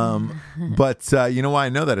 But you know why I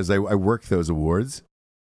know that is I work those awards,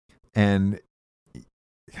 and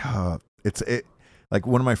it's like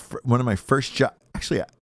one of my first job. Actually,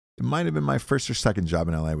 it might have been my first or second job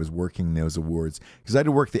in LA. Was working those awards because I had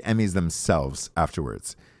to work the Emmys themselves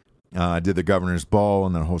afterwards. I did the governor's ball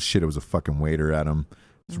and that whole shit. I was a fucking waiter at them.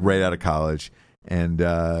 It was right out of college. And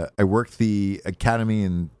I worked the Academy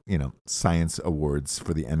and Science Awards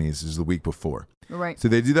for the Emmys. It was the week before. Right. So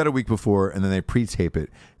they do that a week before, and then they pre-tape it,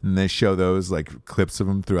 and they show those like clips of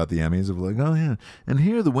them throughout the Emmys of like, oh yeah, and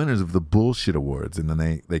here are the winners of the bullshit awards, and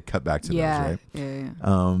then they cut back to those, right?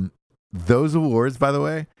 Yeah. Those awards, by the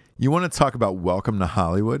way, you want to talk about Welcome to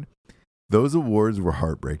Hollywood? Those awards were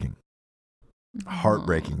heartbreaking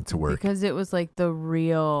to work because it was like the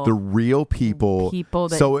real people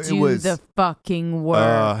that so do it was the fucking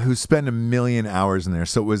work. who spend 1 million hours in there.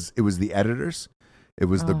 So it was the editors. It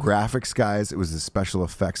was the graphics guys. It was the special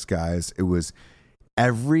effects guys. It was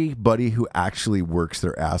everybody who actually works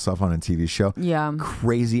their ass off on a TV show. Yeah.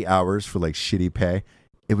 Crazy hours for like shitty pay.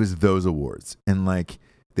 It was those awards. And like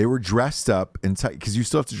they were dressed up in because you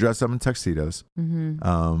still have to dress up in tuxedos.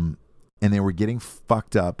 Mm-hmm. And they were getting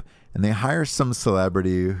fucked up. And they hire some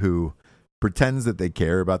celebrity who pretends that they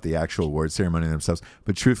care about the actual award ceremony themselves,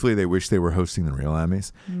 but truthfully they wish they were hosting the real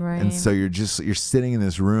Emmys. Right. And so you're sitting in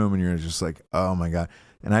this room and you're just like, oh my God.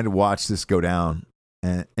 And I had to watch this go down.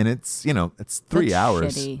 And it's, it's 3 That's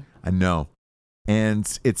hours. shitty. I know.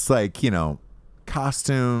 And it's like,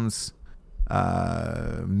 costumes,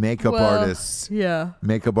 makeup artists. Yeah.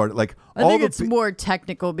 Makeup art. Like, I think it's more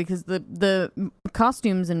technical because the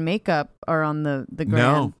costumes and makeup are on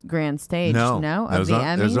the grand stage. No? Of the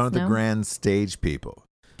Emmys? Those aren't the grand stage people.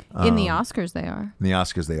 In the Oscars, they are. In the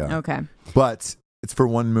Oscars, they are. Okay. But it's for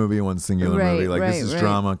one movie, one singular movie. Like, this is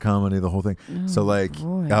drama, comedy, the whole thing. So, like,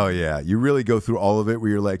 you really go through all of it where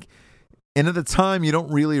you're like, and at the time, you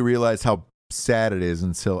don't really realize how sad it is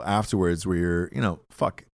until afterwards where you're,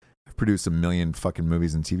 fuck, I've produced a million fucking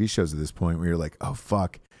movies and TV shows at this point where you're like, oh,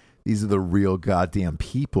 fuck, these are the real goddamn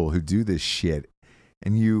people who do this shit.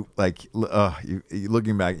 And you, like, you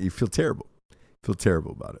looking back, you feel terrible. Feel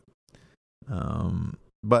terrible about it.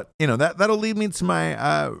 But, that'll lead me to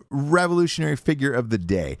my revolutionary figure of the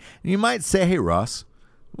day. And you might say, hey, Ross,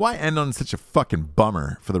 why end on such a fucking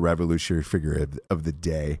bummer for the revolutionary figure of the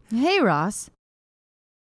day? Hey, Ross.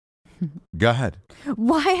 Go ahead.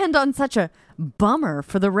 Why end on such a bummer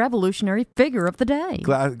for the revolutionary figure of the day?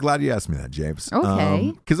 Glad you asked me that, James.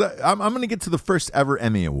 Okay. Because I'm going to get to the first ever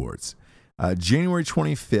Emmy Awards. January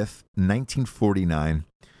 25th, 1949.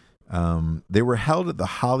 They were held at the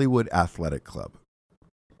Hollywood Athletic Club.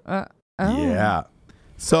 Yeah.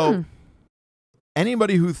 So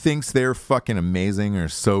anybody who thinks they're fucking amazing or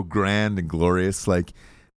so grand and glorious, like,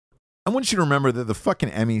 I want you to remember that the fucking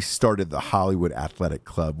Emmy started the Hollywood Athletic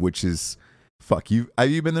Club, which is, fuck, have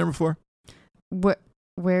you been there before?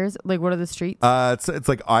 Where is it? Like, what are the streets? It's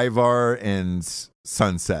like Ivar and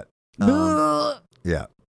Sunset. Yeah.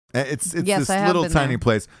 It's yes, this little tiny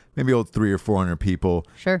place, maybe 300 or 400 people.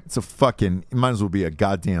 Sure. It's it might as well be a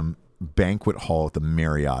goddamn banquet hall at the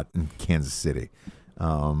Marriott in Kansas City.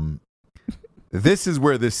 This is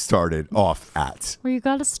where this started off at. Well, you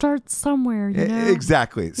got to start somewhere,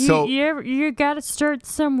 Exactly. So you got to start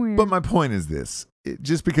somewhere. But my point is this.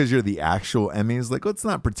 Just because you're the actual Emmys, like, let's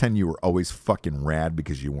not pretend you were always fucking rad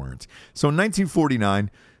because you weren't. So in 1949,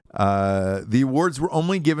 the awards were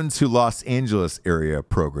only given to Los Angeles area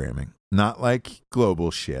programming, not like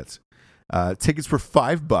global shit. Tickets were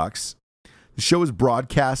 $5. The show was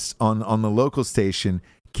broadcast on the local station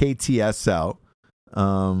KTSL,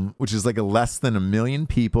 which is like less than 1 million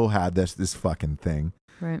people had this fucking thing.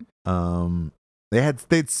 Right. They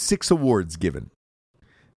had 6 awards given.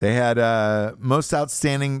 They had most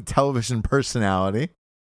outstanding television personality.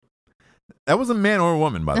 That was a man or a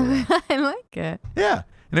woman, by the way. I like it. Yeah.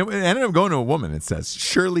 And it ended up going to a woman, it says.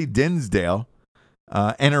 Shirley Dinsdale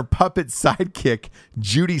and her puppet sidekick,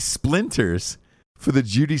 Judy Splinters, for the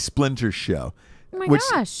Judy Splinters Show. Oh my which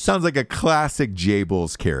gosh. Sounds like a classic J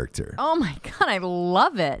Bulls character. Oh my God, I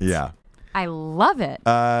love it. Yeah. I love it.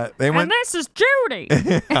 And this is Judy.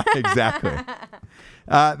 Exactly.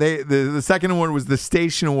 The second award was the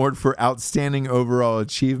Station Award for Outstanding Overall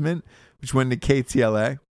Achievement, which went to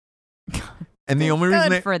KTLA. And the only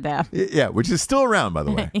reason for them. Yeah, which is still around, by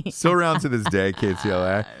the way. Still around to this day,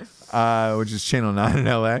 KTLA, which is Channel 9 in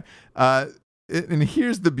LA. And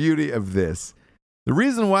here's the beauty of this. The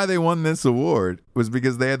reason why they won this award was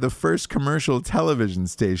because they had the first commercial television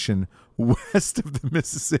station west of the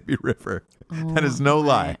Mississippi River. That is no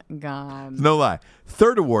lie. God. No lie.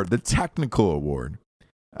 Third award, the Technical Award,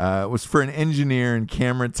 was for an engineer in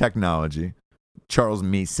camera technology, Charles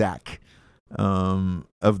Misak,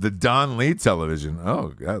 of the Don Lee Television.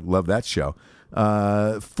 Oh, I love that show.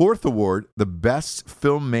 Fourth award, the best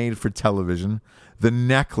film made for television, The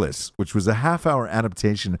Necklace, which was a half-hour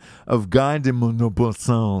adaptation of Guy de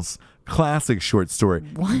Maupassant's classic short story.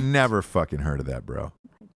 What? Never fucking heard of that, bro.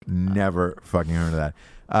 Never fucking heard of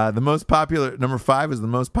that. The most popular, number 5 is the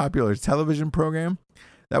most popular television program.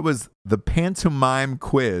 That was the Pantomime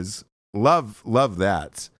Quiz. Love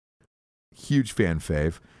that. Huge fan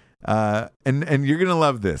fave. And you're gonna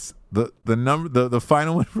love this. The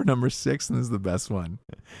final one for number 6, and this is the best one.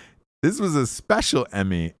 This was a special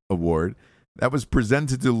Emmy award that was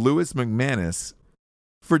presented to Lewis McManus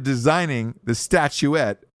for designing the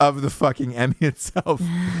statuette of the fucking Emmy itself.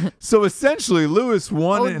 So essentially, Lewis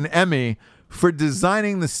won an Emmy for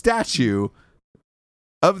designing the statue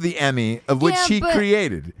of the Emmy of which he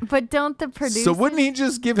created. But don't the producers... So wouldn't he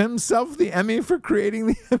just give himself the Emmy for creating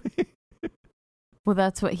the Emmy? Well,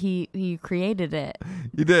 that's what he created it.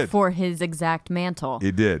 You did. For his exact mantle.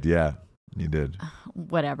 He did, yeah. You did.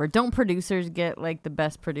 Whatever. Don't producers get like the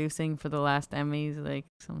best producing for the last Emmys, like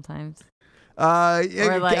sometimes? Or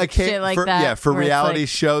like shit like that. Yeah, for reality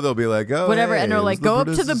show, they'll be like, oh, whatever, hey, and they're like, go up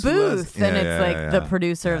to the booth, and it's like the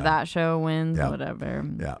producer of Yeah. that show wins, Yeah. whatever.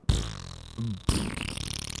 Yeah.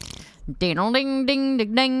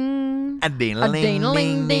 Ding-a-ling-ding-ding-ding.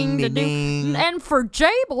 A-ding-a-ling-ding-ding-ding. And for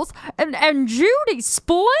Jables and Judy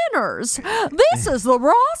Splinters, this is the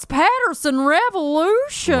Ross Patterson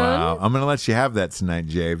Revolution. Wow. I'm going to let you have that tonight,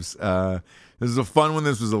 James. This is a fun one.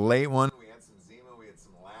 This was a late one. We had some Zima. We had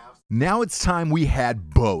some laughs. Now it's time we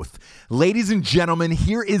had both. Ladies and gentlemen,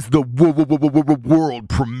 here is the world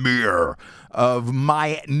premiere of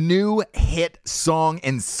my new hit song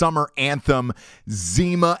and summer anthem,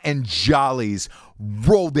 Zima and Jollies.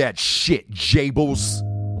 Roll that shit, Jables.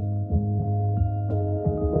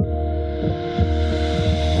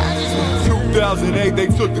 2008, they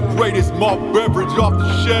took the greatest malt beverage off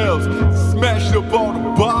the shelves, smashed up all the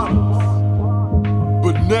bottles.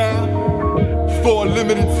 But now, for a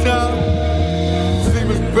limited time,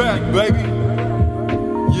 Zima's back, baby.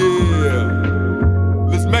 Yeah,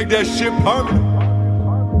 let's make that shit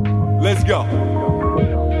permanent. Let's go.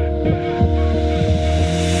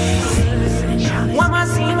 Want my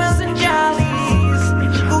Zimas and Jollies?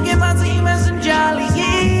 Go get my Zimas and Jollies.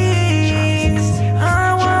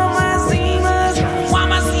 I want my Zimas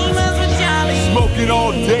with Jollies. Smoking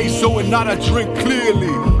all day, so at night I drink clearly.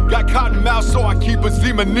 Got cotton mouth, so I keep a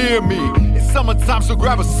Zima near me. It's summertime, so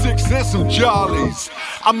grab a 6 and some Jollies.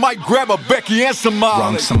 I might grab a Becky and some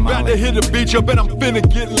Molly. About to hit the beach up and I'm finna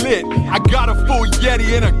get lit. I got a full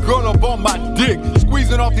Yeti and a girl up on my dick.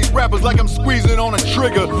 Squeezing off these rappers like I'm squeezing on a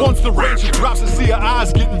trigger. Once the range drops, I see her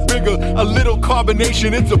eyes getting bigger. A little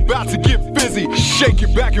carbonation, it's about to get fizzy. Shake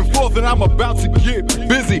it back and forth and I'm about to get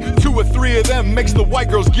busy. 2 or 3 of them makes the white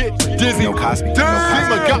girls get dizzy. No Cosby. Damn,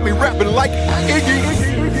 Zima got me rapping like Iggy.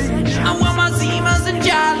 I want my Zimas and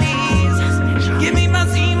Jollies. Give me my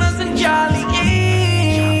Zimas and Jollies.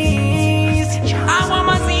 I want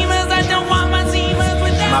my Zimas, I don't want my Zimas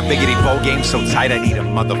without My biggity bowl game so tight I need a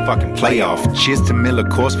motherfucking playoff. Cheers to Miller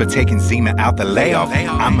Course for taking Zima out the layoff.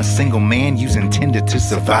 I'm a single man using Tinder to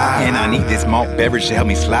survive, and I need this malt beverage to help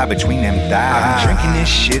me slide between them thighs. I've been drinking this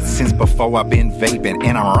shit since before I've been vaping,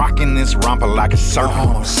 and I'm rocking this romper like a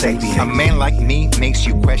serpent. A man like me makes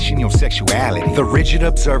you question your sexuality. The rigid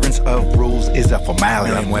observance of rules is a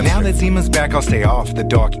formality. Now that Zima's back, I'll stay off the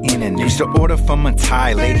dark internet. Used to order from a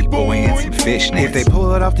Thai lady boy and some fishnets. If they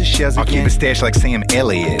pull it off the shelves, I'll keep it stashed like Sam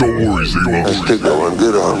Elliott. Don't worry, Zima. I stick that one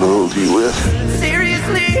good on the hook you with.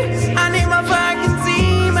 Seriously, I need my fucking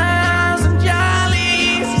Zimas and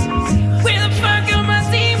Jollies. Where the fuck are my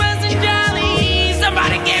Zimas and Jollies?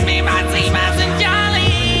 Somebody give me my Zimas and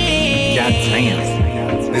Jollies. God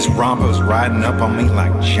damn, this romper's riding up on me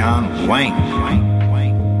like John Wayne.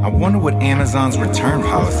 I wonder what Amazon's return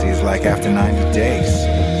policy is like after 90 days.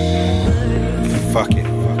 Fuck it,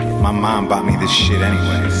 my mom bought me this shit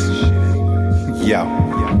anyways. Yo,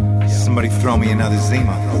 somebody throw me another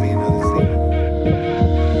Zima.